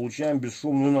его, мы получаем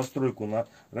бесшумную настройку на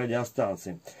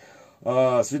радиостанции.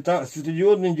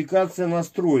 Светодиодная индикация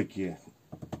настройки.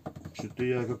 Что-то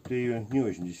я как-то ее не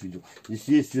очень здесь видел. Здесь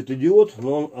есть светодиод,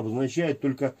 но он обозначает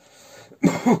только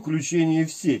включение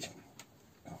в сеть.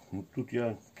 Вот тут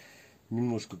я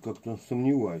немножко как-то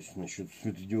сомневаюсь насчет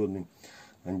светодиодной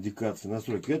индикации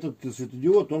настройки. Этот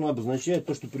светодиод, он обозначает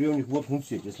то, что приемник воткнут в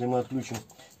сеть. Если мы отключим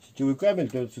сетевой кабель,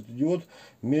 то этот светодиод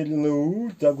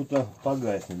медленно так вот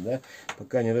погаснет, да?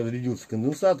 Пока не разрядился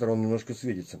конденсатор, он немножко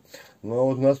светится. Но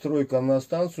вот настройка на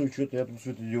станцию, что-то я тут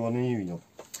светодиода не видел.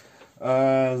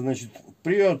 Значит,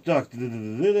 прием, так,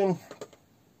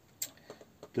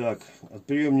 от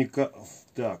приемника,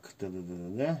 так,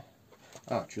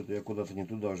 что-то я куда-то не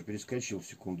туда уже перескочил,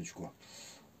 секундочку.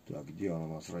 Так, где он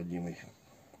у нас, родимый?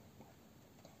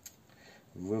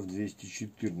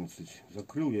 VEF-214.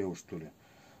 Закрыл я его, что ли?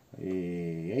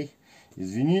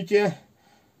 Извините,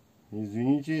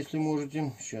 если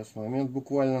можете. Сейчас, момент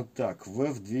буквально. Так,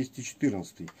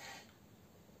 VEF-214.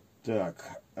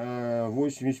 Так,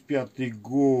 85-й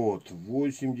год,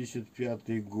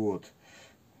 85-й год.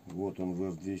 Вот он,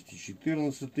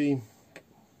 VEF-214.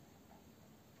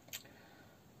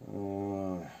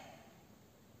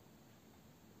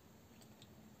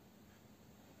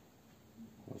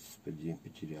 Господи,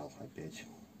 потерял опять.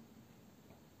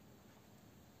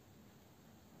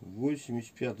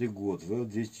 85-й год,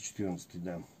 VEF-214,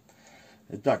 да.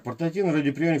 Итак, портативный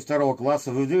радиоприемник второго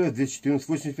класса VEF-214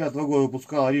 85 года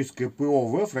выпускала рижское ПО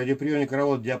ВЭФ. Радиоприемник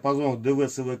работает в диапазонах ДВ,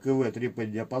 СВ, КВ, 3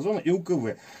 поддиапазона и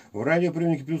УКВ. В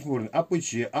радиоприемнике предусмотрен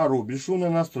АПЧ, АРУ, бесшумная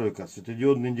настройка,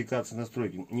 светодиодная индикация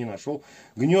настройки не нашел,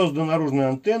 гнезда наружной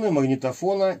антенны,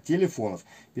 магнитофона, телефонов.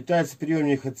 Питается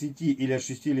приемник от 5 или от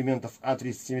 6 элементов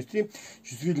А373,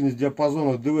 чувствительность в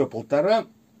диапазонах ДВ 1,5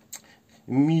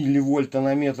 милливольта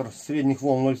на метр, средних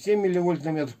волн 0,7 милливольт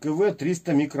на метр, КВ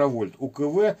 300 микровольт,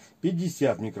 УКВ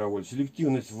 50 микровольт,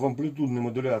 селективность в амплитудной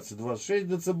модуляции 26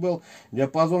 дБ,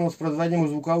 диапазон воспроизводимых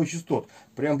звуковых частот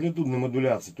при амплитудной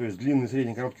модуляции, то есть длинные,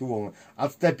 средние, короткие волны,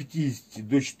 от 150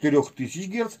 до 4000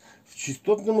 Гц, в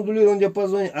частотном модулированном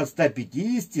диапазоне от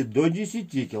 150 до 10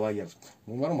 кГц.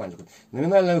 Ну, нормально.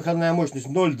 Номинальная выходная мощность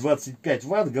 0,25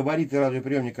 Вт. Габариты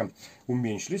радиоприемника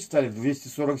уменьшились. Стали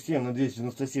 247 на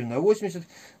 297 на 80.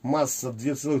 Масса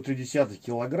 2,3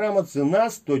 килограмма. Цена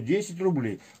 110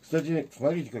 рублей. Кстати,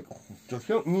 смотрите, как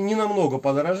все не намного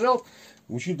подорожал.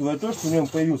 Учитывая то, что у него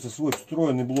появился свой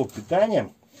встроенный блок питания.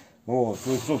 Вот,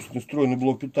 свой собственный встроенный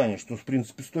блок питания, что в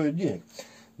принципе стоит денег.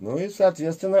 Ну и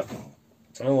соответственно...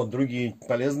 Вот другие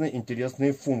полезные,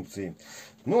 интересные функции.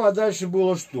 Ну, а дальше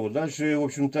было что? Дальше, в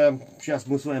общем-то, сейчас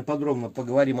мы с вами подробно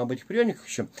поговорим об этих приемниках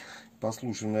еще.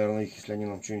 Послушаем, наверное, их, если они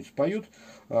нам что-нибудь споют.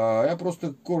 Я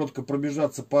просто коротко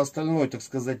пробежаться по остальной, так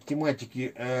сказать,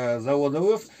 тематике завода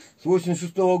ВЭФ. С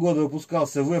 1986 года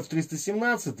выпускался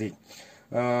VEF-317.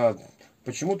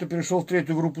 Почему-то перешел в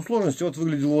третью группу сложности. Вот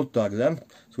выглядел вот так, да,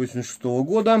 с 1986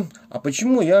 года. А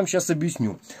почему, я вам сейчас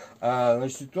объясню.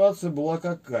 Значит, ситуация была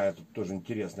какая, тут тоже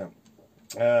интересно.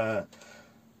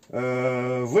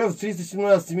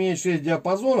 VEF-317 имеет 6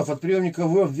 диапазонов. От приемника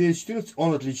VEF-214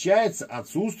 он отличается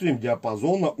отсутствием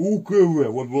диапазона УКВ.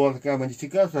 Вот была такая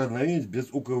модификация, одновременно без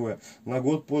УКВ. На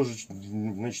год позже,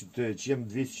 значит, чем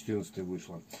 214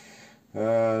 вышла.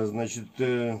 Значит,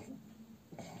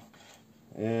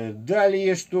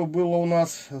 далее, что было у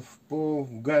нас по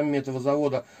гамме этого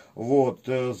завода. Вот,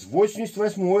 с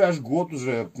 88 аж год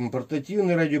уже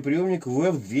портативный радиоприемник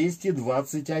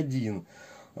VEF-221.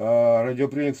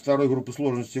 Радиоприемник второй группы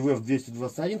сложности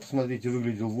VEF-221, посмотрите,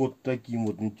 выглядел вот таким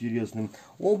вот интересным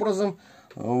образом.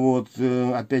 Вот,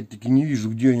 опять-таки не вижу,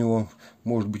 где у него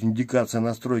может быть индикация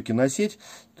настройки на сеть.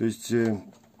 То есть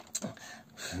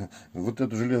вот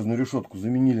эту железную решетку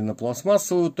заменили на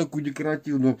пластмассовую, вот такую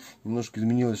декоративную. Немножко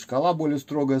изменилась шкала, более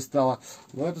строгая стала.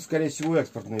 Но это, скорее всего,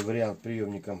 экспортный вариант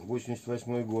приемника.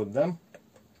 88 год, да?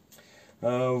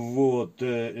 Вот.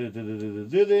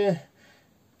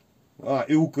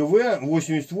 И УКВ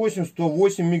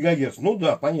 88-108 МГц. Ну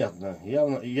да, понятно.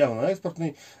 Явно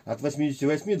экспортный. От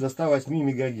 88 до 108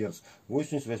 МГц. В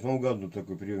 88 году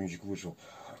такой приемничек вышел.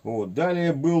 Вот.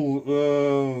 Далее был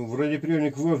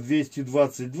радиоприемник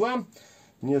VEF-222.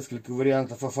 Несколько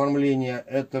вариантов оформления.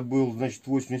 Это был, значит,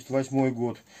 88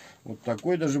 год. Вот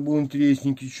такой даже был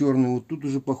интересненький, черный. Вот тут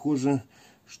уже похоже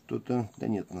что-то... Да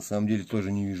нет, на самом деле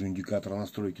тоже не вижу индикатора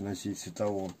настройки на сеть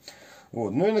светового.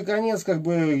 Вот. Ну и наконец, как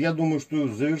бы, я думаю, что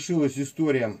завершилась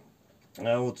история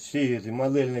вот всей этой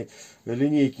модельной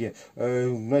линейки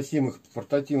носимых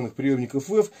портативных приемников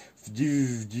VEF в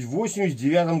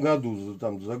 1989 году,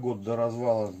 там, за год до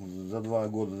развала, за 2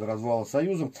 года до развала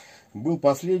Союза, был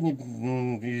последний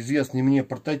известный мне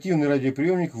портативный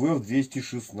радиоприемник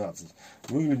VEF-216.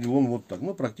 Выглядел он вот так,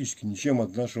 ну практически ничем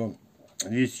от нашего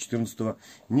 214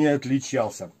 не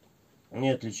отличался.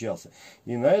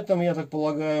 И на этом, я так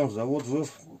полагаю, завод VEF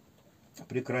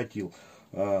прекратил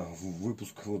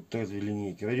выпуск вот этой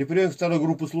линейки. Радиоприемник второй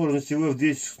группы сложности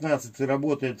VEF-216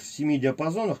 работает в 7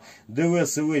 диапазонах: ДВ,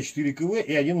 СВ, 4 КВ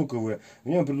и 1 УКВ. В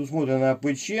нем предусмотрена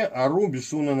АПЧ, АРУ,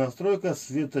 бесшумная настройка,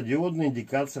 светодиодная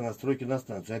индикация настройки на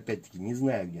станцию. Опять-таки, не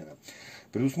знаю, где она.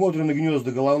 Предусмотрены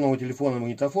гнезда головного телефона,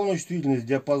 магнитофона, чувствительность в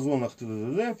диапазонах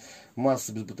т.д.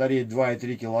 Масса без батареи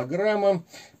 2,3 кг.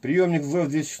 Приемник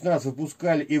VEF-216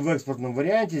 выпускали и в экспортном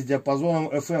варианте с диапазоном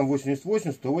FM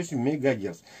 88-108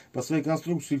 МГц. По своей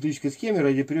конструкции и электрической схеме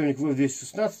радиоприемник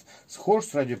VEF-216 схож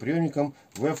с радиоприемником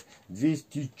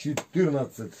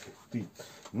VEF-214.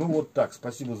 Ну вот так,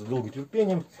 спасибо за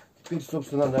долготерпение. Теперь,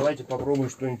 собственно, давайте попробуем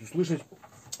что-нибудь услышать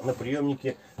на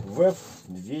приемнике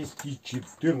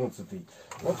VEF-214.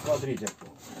 Вот смотрите,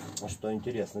 что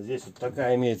интересно. Здесь вот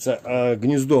такая имеется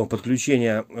гнездо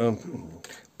подключения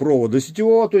провода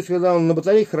сетевого. То есть, когда он на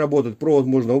батарейках работает, провод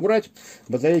можно убрать.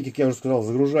 Батарейки, как я уже сказал,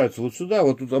 загружаются вот сюда.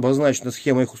 Вот тут обозначена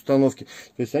схема их установки.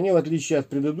 То есть, они, в отличие от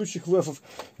предыдущих VEF-ов,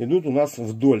 идут у нас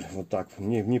вдоль. Вот так,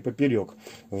 не поперек.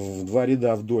 В 2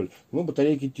 ряда вдоль. Но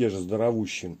батарейки те же,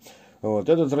 здоровущие. Вот.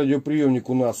 Этот радиоприемник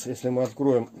у нас, если мы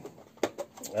откроем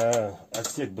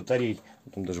отсек батарей,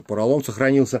 там даже поролон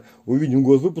сохранился, увидим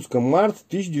год выпуска март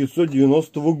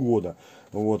 1990 года.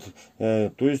 Вот.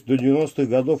 То есть до 90-х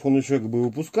годов он еще как бы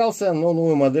выпускался, но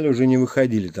новые модели уже не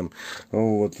выходили там.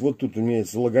 Вот тут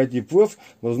имеется логотип VEF,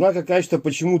 но знака качества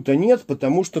почему-то нет,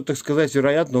 потому что, так сказать,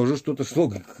 вероятно, уже что-то шло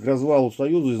к развалу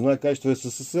Союза, и знак качества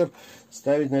СССР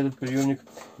ставить на этот приемник,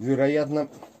 вероятно,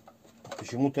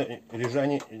 почему-то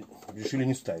рижане решили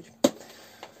не ставить.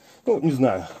 Ну, не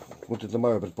знаю, вот это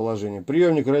мое предположение.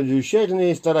 Приемник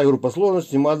радиовещательный, вторая группа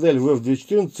сложности, модель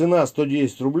VEF-214, цена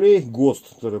 110 рублей,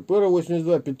 ГОСТ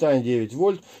ТРП-82, питание 9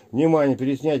 вольт. Внимание,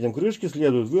 перед снятием крышки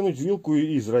следует вынуть вилку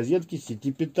из розетки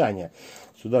сети питания.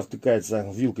 Сюда втыкается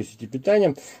вилка сети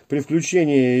питания. При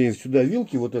включении сюда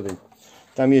вилки вот этой,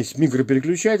 там есть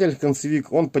микропереключатель,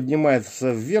 концевик, он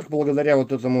поднимается вверх благодаря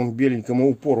вот этому беленькому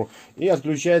упору и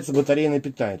отключается батарейное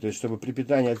питание. То есть, чтобы при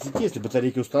питании от сети, если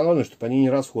батарейки установлены, чтобы они не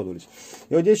расходовались.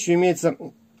 И вот здесь еще имеется,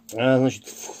 значит,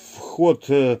 вход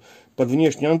под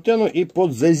внешнюю антенну и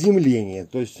под заземление.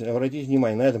 То есть, обратите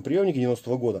внимание, на этом приемнике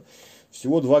 90-го года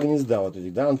всего 2 гнезда вот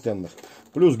этих, да, антенных.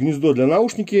 Плюс гнездо для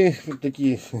наушники,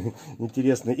 такие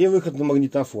интересные, и выход на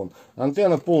магнитофон.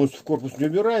 Антенна полностью в корпус не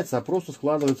убирается, а просто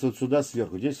складывается вот сюда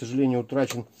сверху. Здесь, к сожалению,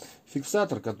 утрачен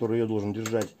фиксатор, который ее должен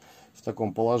держать в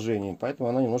таком положении, поэтому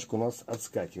она немножко у нас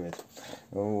отскакивает.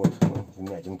 Вот,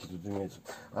 вмятинки тут имеются.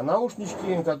 А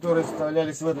наушнички, которые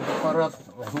вставлялись в этот аппарат,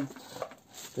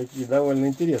 такие довольно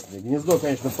интересные. Гнездо,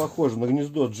 конечно, похоже на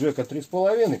гнездо джека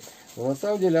 3,5, но на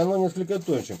самом деле оно несколько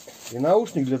тоньше. И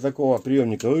наушник для такого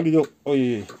приемника выглядел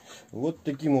вот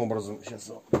таким образом. Сейчас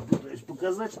вам попытаюсь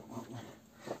показать.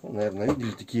 Наверное,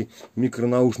 видели такие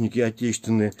микронаушники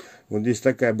отечественные. Вот здесь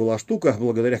такая была штука,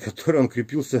 благодаря которой он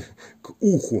крепился к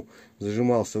уху.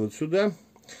 Зажимался вот сюда,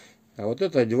 а вот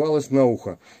это одевалось на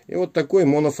ухо. И вот такой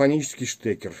монофонический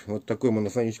штекер. Вот такой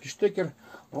монофонический штекер,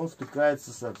 он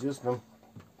втыкается, соответственно,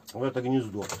 в это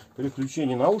гнездо. При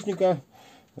включении наушника,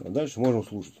 дальше можем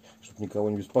слушать, чтобы никого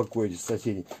не беспокоить из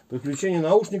соседей. При включении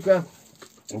наушника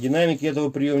динамики этого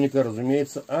приемника,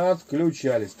 разумеется,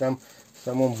 отключались. Там в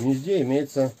самом гнезде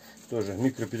имеется тоже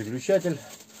микропереключатель,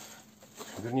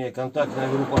 вернее контактная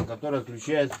группа, которая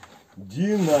отключает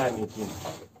динамики.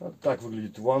 Вот так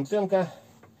выглядит его антенка.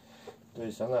 То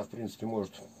есть она, в принципе,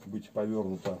 может быть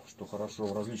повернута, что хорошо,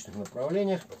 в различных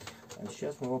направлениях. А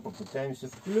сейчас мы его попытаемся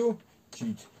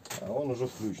включить. А он уже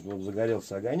включен. Вот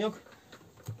загорелся огонек.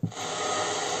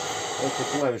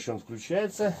 Этой клавишей он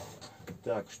включается.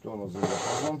 Так, что у нас за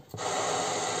диапазон?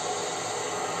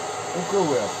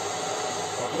 УКВ.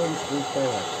 Попробуем что-нибудь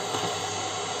поймать.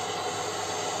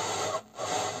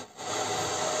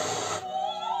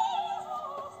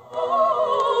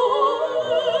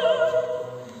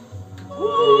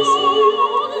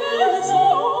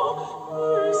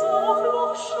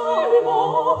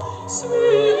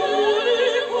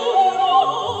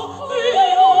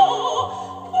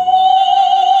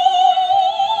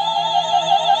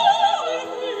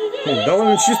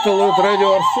 Довольно чисто ловит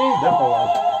радио Орфей, да,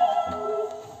 по-моему?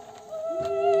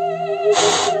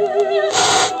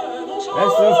 А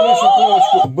если услышать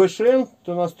кнопочку БШН,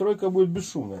 то настройка будет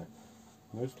бесшумная.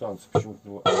 Ну и станция почему-то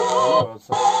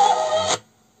улавливается.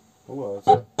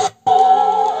 Улавливается.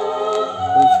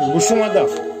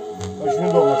 Шумодав. Очень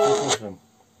удобно, что слушаем.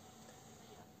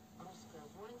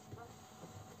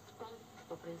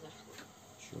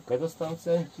 Какая-то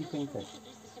станция тихонько.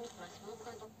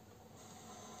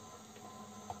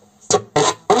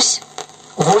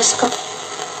 Войско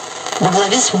во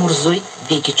главе с Мурзой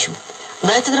Бекичем.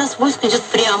 На этот раз войско идет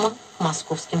прямо к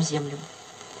московским землям.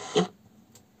 И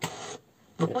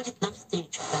выходит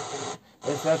навстречу.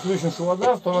 Если отключен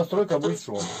шумодав, то настройка будет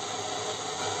шум.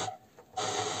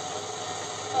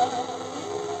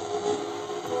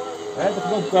 А это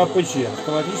кнопка АПЧ,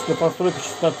 автоматическая постройка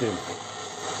частоты.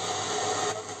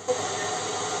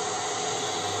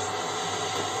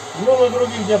 Ну, на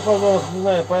других диапазонах, не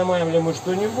знаю, поймаем ли мы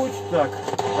что-нибудь. Так,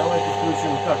 давайте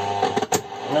включим. Так,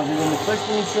 на длинных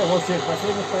точно ничего. Вот всех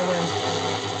последних поймаем.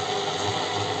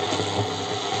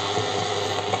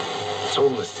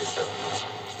 Способности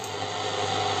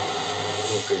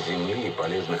земли и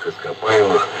полезных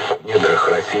ископаемых в недрах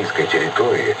российской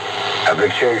территории,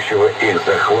 облегчающего их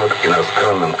захват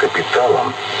иностранным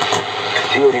капиталом,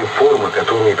 все реформы,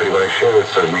 которые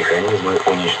превращаются в механизмы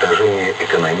уничтожения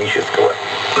экономического,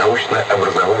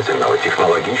 научно-образовательного,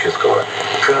 технологического,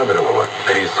 кадрового,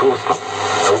 ресурсного,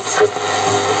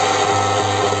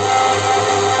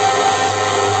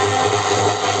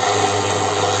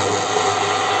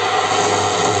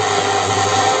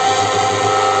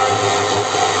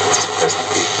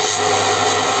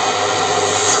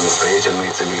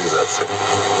 самостоятельные цивилизации.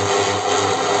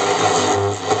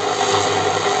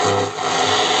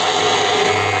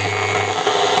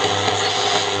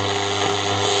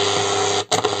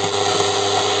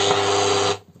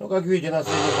 Ну, как видите, на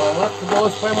средних волнах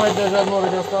удалось поймать даже одну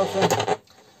радиостанцию.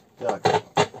 Так,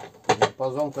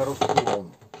 диапазон коротких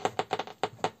волн.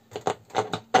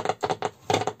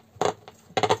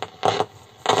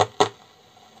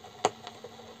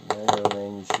 Наверное,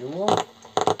 ничего.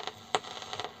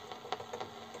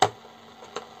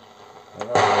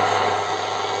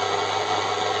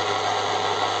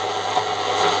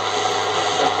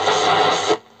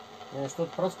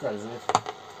 Что-то проскальзывает.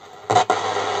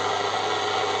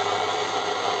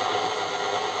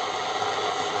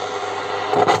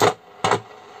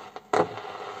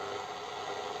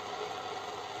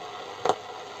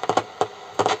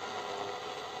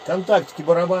 Контактики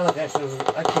барабана, конечно же,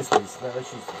 окислились, надо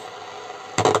чистить.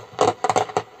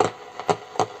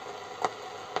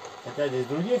 Хотя здесь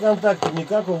другие контакты, не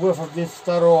как у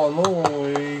VEF-214, ну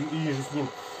и же с ним.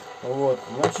 Вот.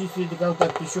 Но чистить эти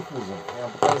контакты еще хуже. Я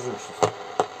вам покажу сейчас.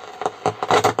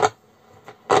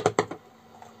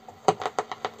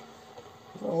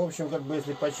 Ну, в общем, как бы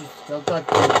если почистить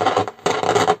контакты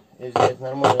и взять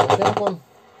нормальную антенку,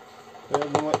 то я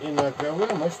думаю, и на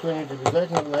КВ мы что-нибудь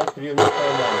обязательно на этот приемник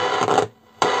поймаем.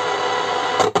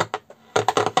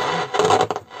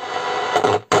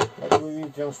 Как вы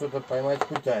видите, он что-то поймать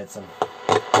пытается.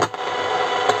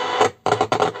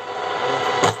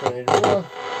 Если что-нибудь было,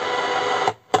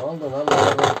 он бы нам,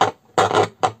 наверное,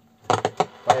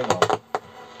 поймал.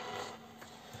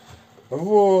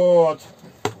 Вот.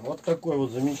 Вот такой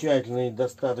вот замечательный,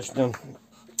 достаточно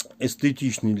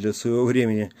эстетичный для своего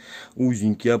времени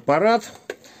узенький аппарат.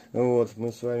 Вот,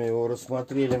 мы с вами его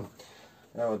рассмотрели.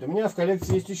 Вот. У меня в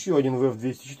коллекции есть еще один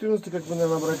VEF-214, как вы,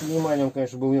 наверное, обратили внимание. Он,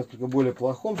 конечно, был в несколько более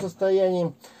плохом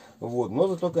состоянии. Вот, но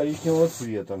зато коричневого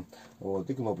цвета. Вот,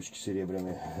 и кнопочки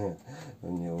серебряные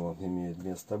у него имеют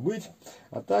место быть.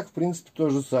 А так, в принципе, то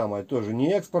же самое. Тоже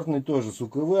не экспортный, тоже с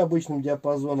УКВ обычным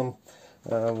диапазоном.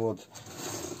 Вот.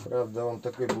 Правда, он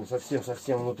такой был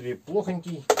совсем внутри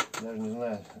плохонький. Даже не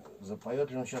знаю,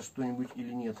 запоет ли он сейчас что-нибудь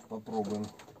или нет. Попробуем.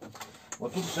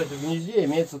 Вот тут, кстати, в гнезде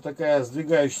имеется такая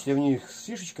сдвигающаяся вниз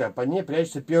фишечка, а под ней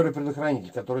прячется первый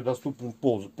предохранитель, который доступен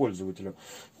пользователю.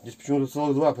 Здесь почему-то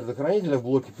целых два предохранителя в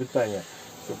блоке питания.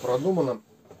 Все продумано.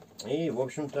 И, в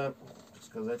общем-то, так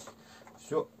сказать,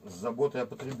 все с заботой о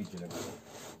потребителе.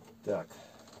 Так.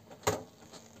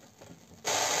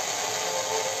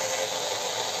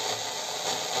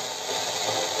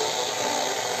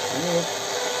 Ну вот.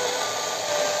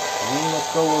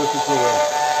 Немножко ловит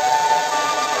УКВ.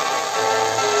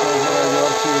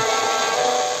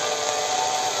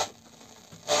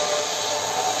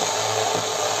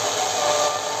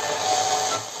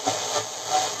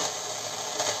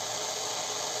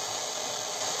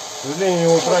 К сожалению, у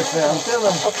него утраченная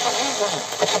антенна.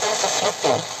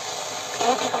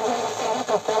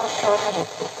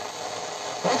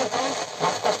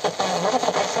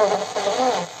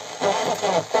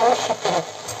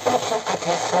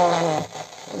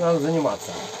 Надо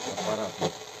заниматься аппаратом.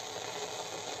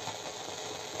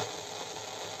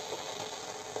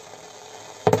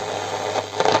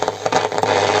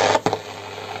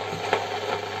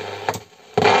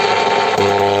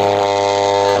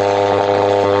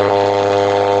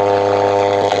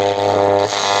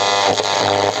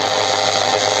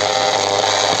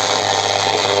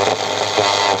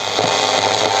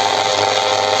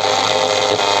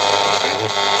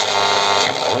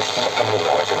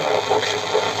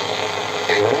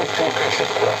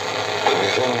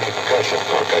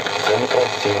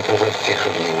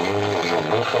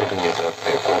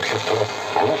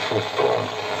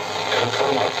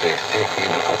 Трансформация всех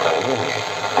видов управления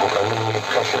в управление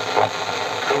качеством,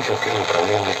 в том числе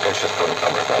управление качеством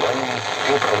образования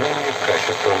и управление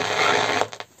качеством жизни.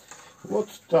 Вот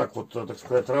так вот, так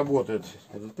сказать, работает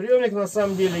этот приемник. На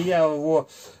самом деле я его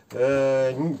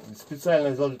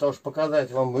специально сделал для того, чтобы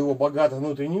показать вам его богатый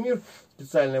внутренний мир.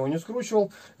 Специально его не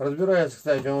скручивал. Разбирается,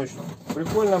 кстати, он очень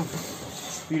прикольно.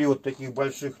 4 вот таких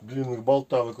больших длинных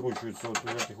болта выкручиваются вот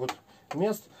из этих вот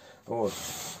мест. Вот.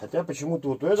 Хотя почему-то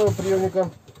вот у этого приемника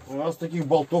у нас таких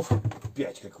болтов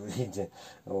 5, как вы видите.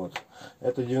 Вот.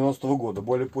 Это 90-го года,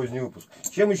 более поздний выпуск.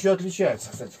 Чем еще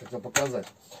отличается, кстати, хотел показать.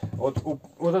 Вот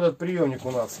этот приемник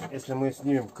у нас, если мы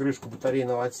снимем крышку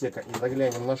батарейного отсека и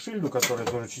заглянем на шильду, которая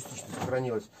тоже частично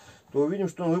сохранилась, то увидим,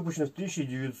 что он выпущен в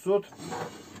 1900,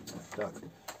 так,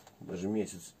 даже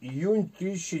месяц, июнь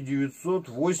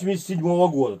 1987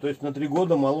 года. То есть на 3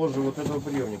 года моложе вот этого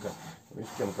приемника.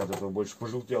 Стенка от этого больше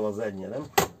пожелтела задняя, да?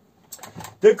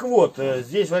 Так вот,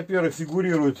 здесь, во-первых,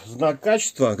 фигурирует знак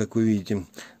качества, как вы видите.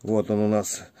 Вот он у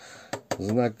нас,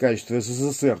 знак качества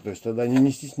СССР. То есть тогда они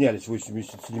не стеснялись в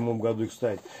 1987 году их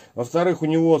ставить. Во-вторых, у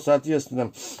него,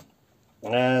 соответственно,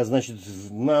 значит,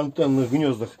 на антенных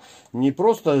гнездах не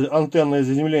просто антенное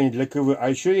заземление для КВ, а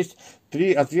еще есть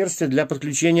 3 отверстия для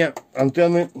подключения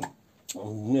антенны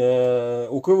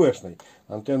УКВшной.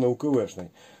 Антенны УКВшной.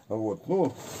 Вот,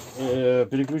 ну,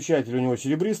 переключатель у него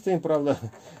серебристый, правда,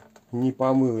 не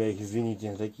помыл я их,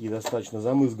 извините, такие достаточно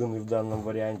замызганные в данном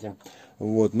варианте.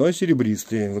 Вот, но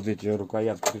серебристые, вот эти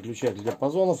рукоятки переключателя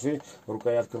диапазонов и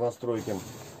рукоятка настройки.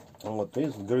 Вот, и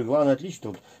главное отличие,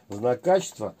 тут знак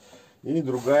качества и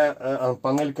другая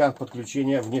панелька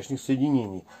подключения внешних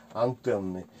соединений,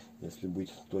 антенны, если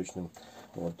быть точным.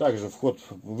 Вот, также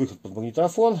выход под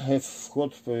магнитофон,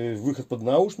 выход под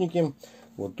наушники.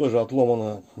 Вот тоже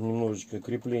отломано немножечко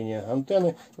крепление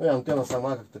антенны, и антенна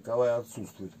сама как таковая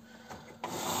отсутствует.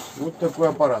 Вот такой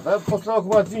аппарат. А после того,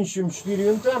 как мы отвинчиваем 4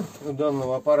 винта у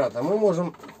данного аппарата, мы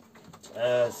можем,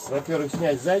 во-первых,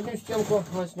 снять заднюю стенку.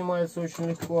 Она снимается очень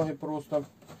легко и просто.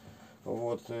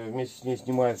 Вот, вместе с ней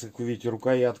снимается, как вы видите,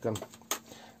 рукоятка.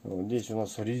 Вот здесь у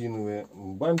нас резиновые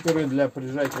бамперы для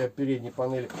прижатия передней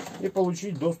панели. И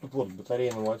получить доступ вот к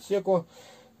батарейному отсеку,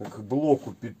 к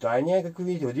блоку питания, как вы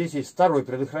видите. Вот здесь есть второй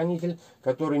предохранитель,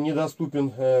 который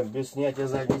недоступен без снятия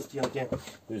задней стенки.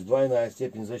 То есть двойная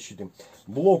степень защиты.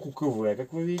 Блок УКВ,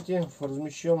 как вы видите,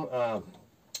 размещен.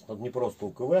 Вот не просто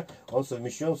УКВ, он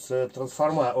совмещен с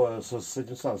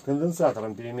с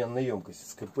конденсатором переменной емкости,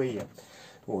 с КПЕ.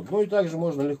 Вот. Ну и также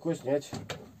можно легко снять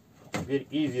теперь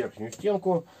и верхнюю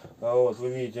стенку. Вот вы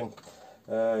видите,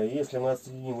 если мы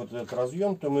отсоединим вот этот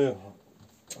разъем, то мы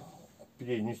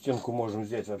переднюю стенку можем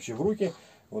взять вообще в руки.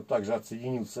 Вот также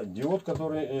отсоединился диод,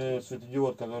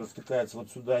 светодиод, который втыкается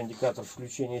вот сюда, индикатор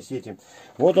включения сети.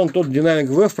 Вот он тот динамик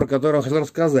VEF, про который я хотел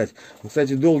рассказать.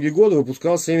 Кстати, долгие годы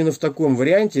выпускался именно в таком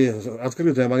варианте.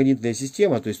 Открытая магнитная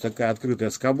система, то есть такая открытая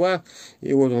скоба.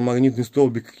 И вот он, магнитный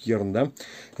столбик керн, да.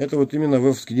 Это вот именно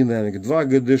VEF-ский динамик. 2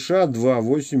 ГДШ,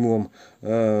 2,8 Ом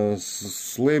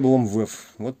с лейблом VEF.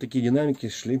 Вот такие динамики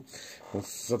шли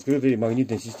с открытой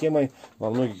магнитной системой во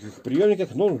многих их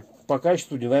приемниках. Ну, по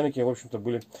качеству динамики, в общем-то,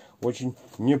 были очень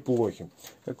неплохи.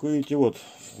 Как вы видите, вот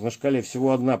на шкале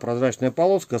всего одна прозрачная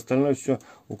полоска, остальное все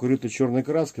укрыто черной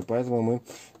краской, поэтому мы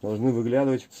должны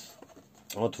выглядывать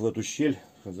вот в эту щель,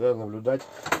 наблюдать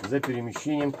за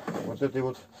перемещением вот этой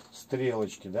вот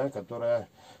стрелочки, да, которая,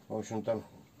 в общем-то,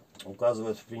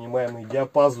 указывает принимаемый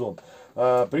диапазон.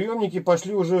 Приемники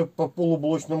пошли уже по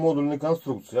полублочно-модульной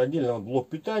конструкции. Отдельно вот блок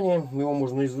питания, его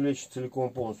можно извлечь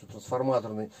целиком полностью,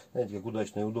 трансформаторный, знаете, как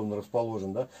удачно и удобно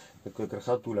расположен, да, такая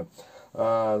крохотуля.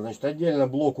 Значит, отдельно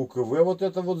блок УКВ, вот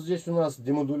это вот здесь у нас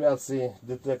демодуляции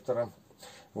детектора.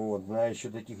 Вот, на еще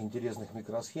таких интересных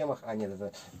микросхемах. А нет,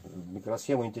 это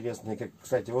микросхемы интересные, как,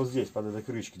 кстати, вот здесь, под этой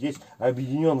крышкой. Здесь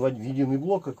объединен в единый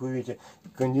блок, как вы видите,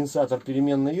 конденсатор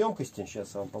переменной емкости.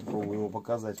 Сейчас я вам попробую его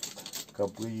показать.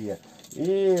 КПЕ.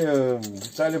 И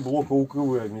детали блока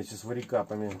УКВ вместе с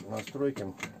варикапами настройки.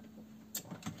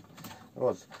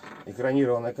 Вот,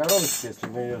 экранированная коробочка. Если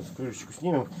мы ее с крышечку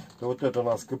снимем, то вот это у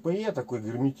нас КПЕ, такой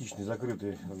герметичный,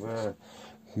 закрытый в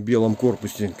белом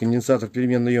корпусе. Конденсатор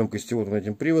переменной емкости вот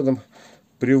этим приводом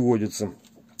приводится.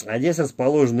 А здесь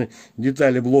расположены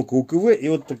детали блока УКВ. И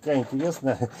вот такая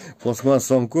интересная в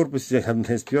пластмассовом корпусе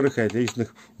одна из первых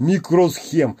отечественных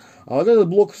микросхем. А вот этот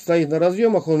блок стоит на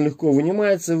разъемах, он легко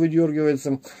вынимается,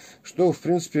 выдергивается. Что, в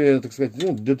принципе, так сказать,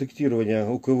 ну, детектирование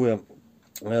УКВ,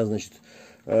 значит,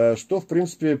 что, в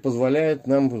принципе, позволяет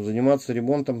нам заниматься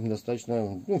ремонтом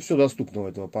достаточно, ну, все доступного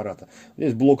этого аппарата.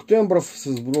 Здесь блок тембров с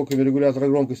блоками регулятора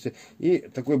громкости и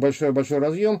такой большой-большой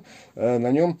разъем. На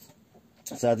нем,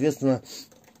 соответственно,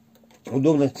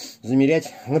 удобно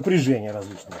замерять напряжение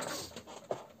различные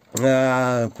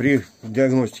при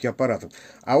диагностике аппарата.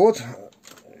 А вот,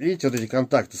 видите, вот эти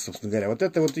контакты, собственно говоря, вот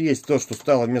это вот и есть то, что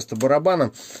стало вместо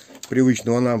барабана,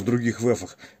 привычного нам в других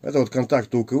VEF-ах. Это вот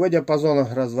контакты УКВ диапазона,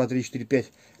 раз, два, три, четыре,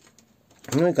 пять.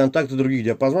 Ну и контакты других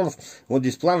диапазонов. Вот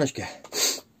здесь планочки,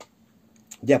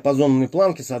 диапазонные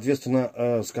планки,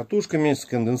 соответственно, с катушками, с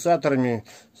конденсаторами,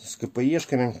 с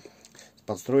КПЕшками, с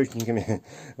подстроечниками.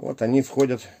 Вот они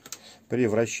входят при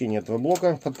вращении этого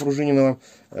блока подпружиненного.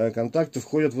 Контакты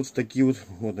входят вот в такие вот,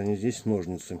 вот они здесь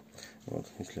ножницы. Вот,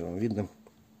 если вам видно,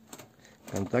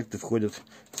 контакты входят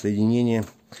в соединение.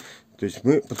 То есть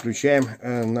мы подключаем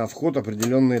на вход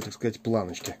определенные, так сказать,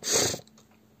 планочки.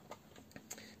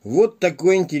 Вот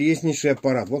такой интереснейший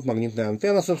аппарат. Вот магнитная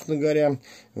антенна, собственно говоря.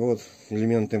 Вот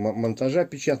элементы монтажа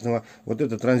печатного. Вот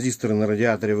это транзисторы на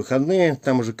радиаторе выходные.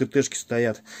 Там уже КТшки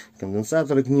стоят.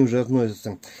 Конденсаторы к ним же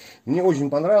относятся. Мне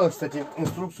очень понравилась, кстати,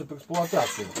 инструкция по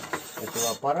эксплуатации этого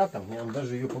аппарата. Я вам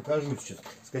даже ее покажу сейчас.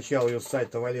 Скачал ее с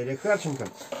сайта Валерия Харченко.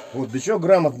 Вот до чего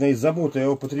грамотно и заботой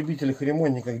о потребителях и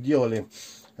ремонтниках делали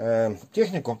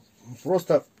технику.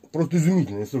 Просто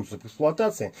изумительная инструкция по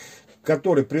эксплуатации, к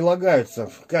которой прилагаются,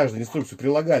 в каждой инструкции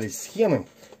прилагались схемы,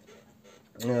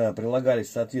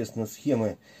 соответственно,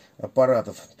 схемы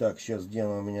аппаратов. Так, сейчас где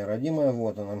она у меня, родимая?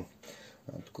 Вот она.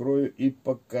 Открою и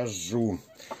покажу,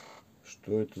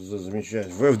 что это за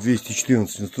замечательный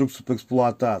VEF-214, инструкция по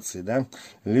эксплуатации, да?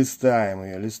 Листаем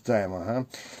ее, ага.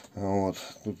 Вот,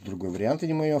 тут другой вариант,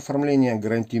 видимо, ее оформления.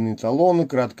 Гарантийные талоны,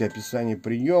 краткое описание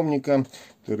приемника,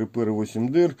 ТРП 8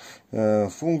 дыр,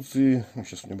 функции.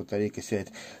 Сейчас у меня батарейка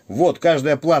сядет. Вот,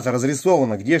 каждая плата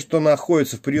разрисована, где что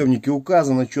находится в приемнике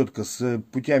указано четко, с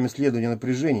путями следования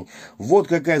напряжений. Вот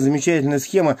какая замечательная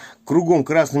схема. Кругом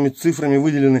красными цифрами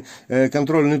выделены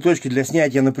контрольные точки для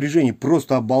снятия напряжений.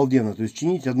 Просто обалденно. То есть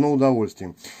чинить одно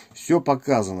удовольствие. Все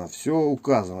показано, все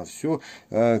указано, все.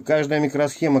 Каждая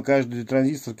микросхема, каждый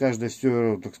транзистор, каждое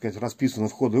все, так сказать, расписано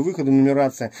входы и выходы,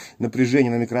 нумерация,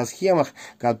 напряжение на микросхемах,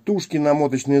 катушки,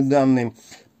 намоточные данные.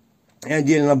 И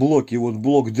отдельно блоки. Вот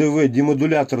блок ДВ,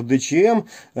 демодулятор ДЧМ,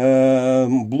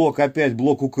 блок опять,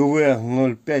 блок УКВ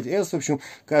 05С. В общем,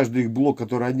 каждый блок,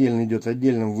 который отдельно идет,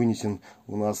 отдельно вынесен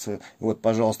у нас. Вот,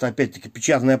 пожалуйста, опять-таки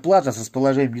печатная плата с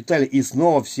расположением деталей и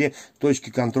снова все точки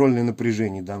контрольной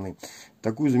напряжений даны.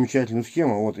 Такую замечательную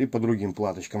схему, вот, и по другим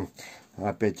платочкам.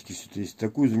 Опять-таки, все это есть.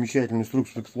 Такую замечательную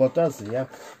инструкцию эксплуатации я,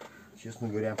 честно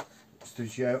говоря,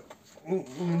 встречаю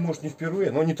может, не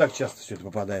впервые, но не так часто все это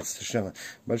попадается совершенно.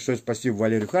 Большое спасибо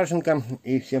Валерию Харченко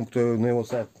и всем, кто на его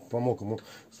сайт помог ему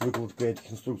с выкладкой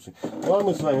этих инструкций. Ну, а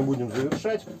мы с вами будем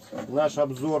завершать наш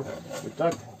обзор.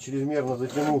 Итак, чрезмерно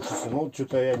затянувшийся, ну, вот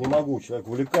что-то я не могу, человек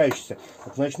увлекающийся.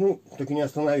 Как начну, так и не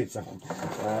остановиться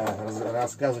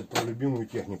рассказывать про любимую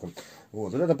технику.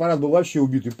 Вот этот аппарат был вообще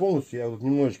убитый полностью, я вот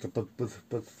немножечко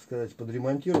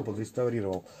подремонтировал,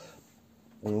 подреставрировал.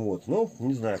 Вот, ну,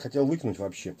 не знаю, хотел выкинуть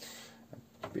вообще.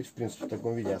 Теперь, в принципе, в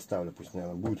таком виде оставлю. Пусть,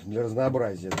 наверное, будет для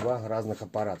разнообразия. Два разных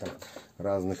аппарата.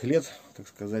 Разных лет, так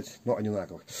сказать, но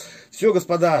одинаковых. Все,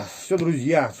 господа, все,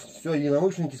 друзья, все,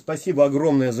 единомышленники. Спасибо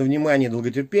огромное за внимание и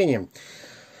долготерпение.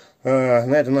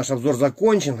 На этом наш обзор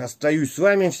закончен. Остаюсь с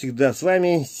вами, всегда с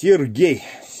вами, Сергей.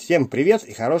 Всем привет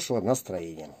и хорошего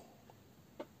настроения.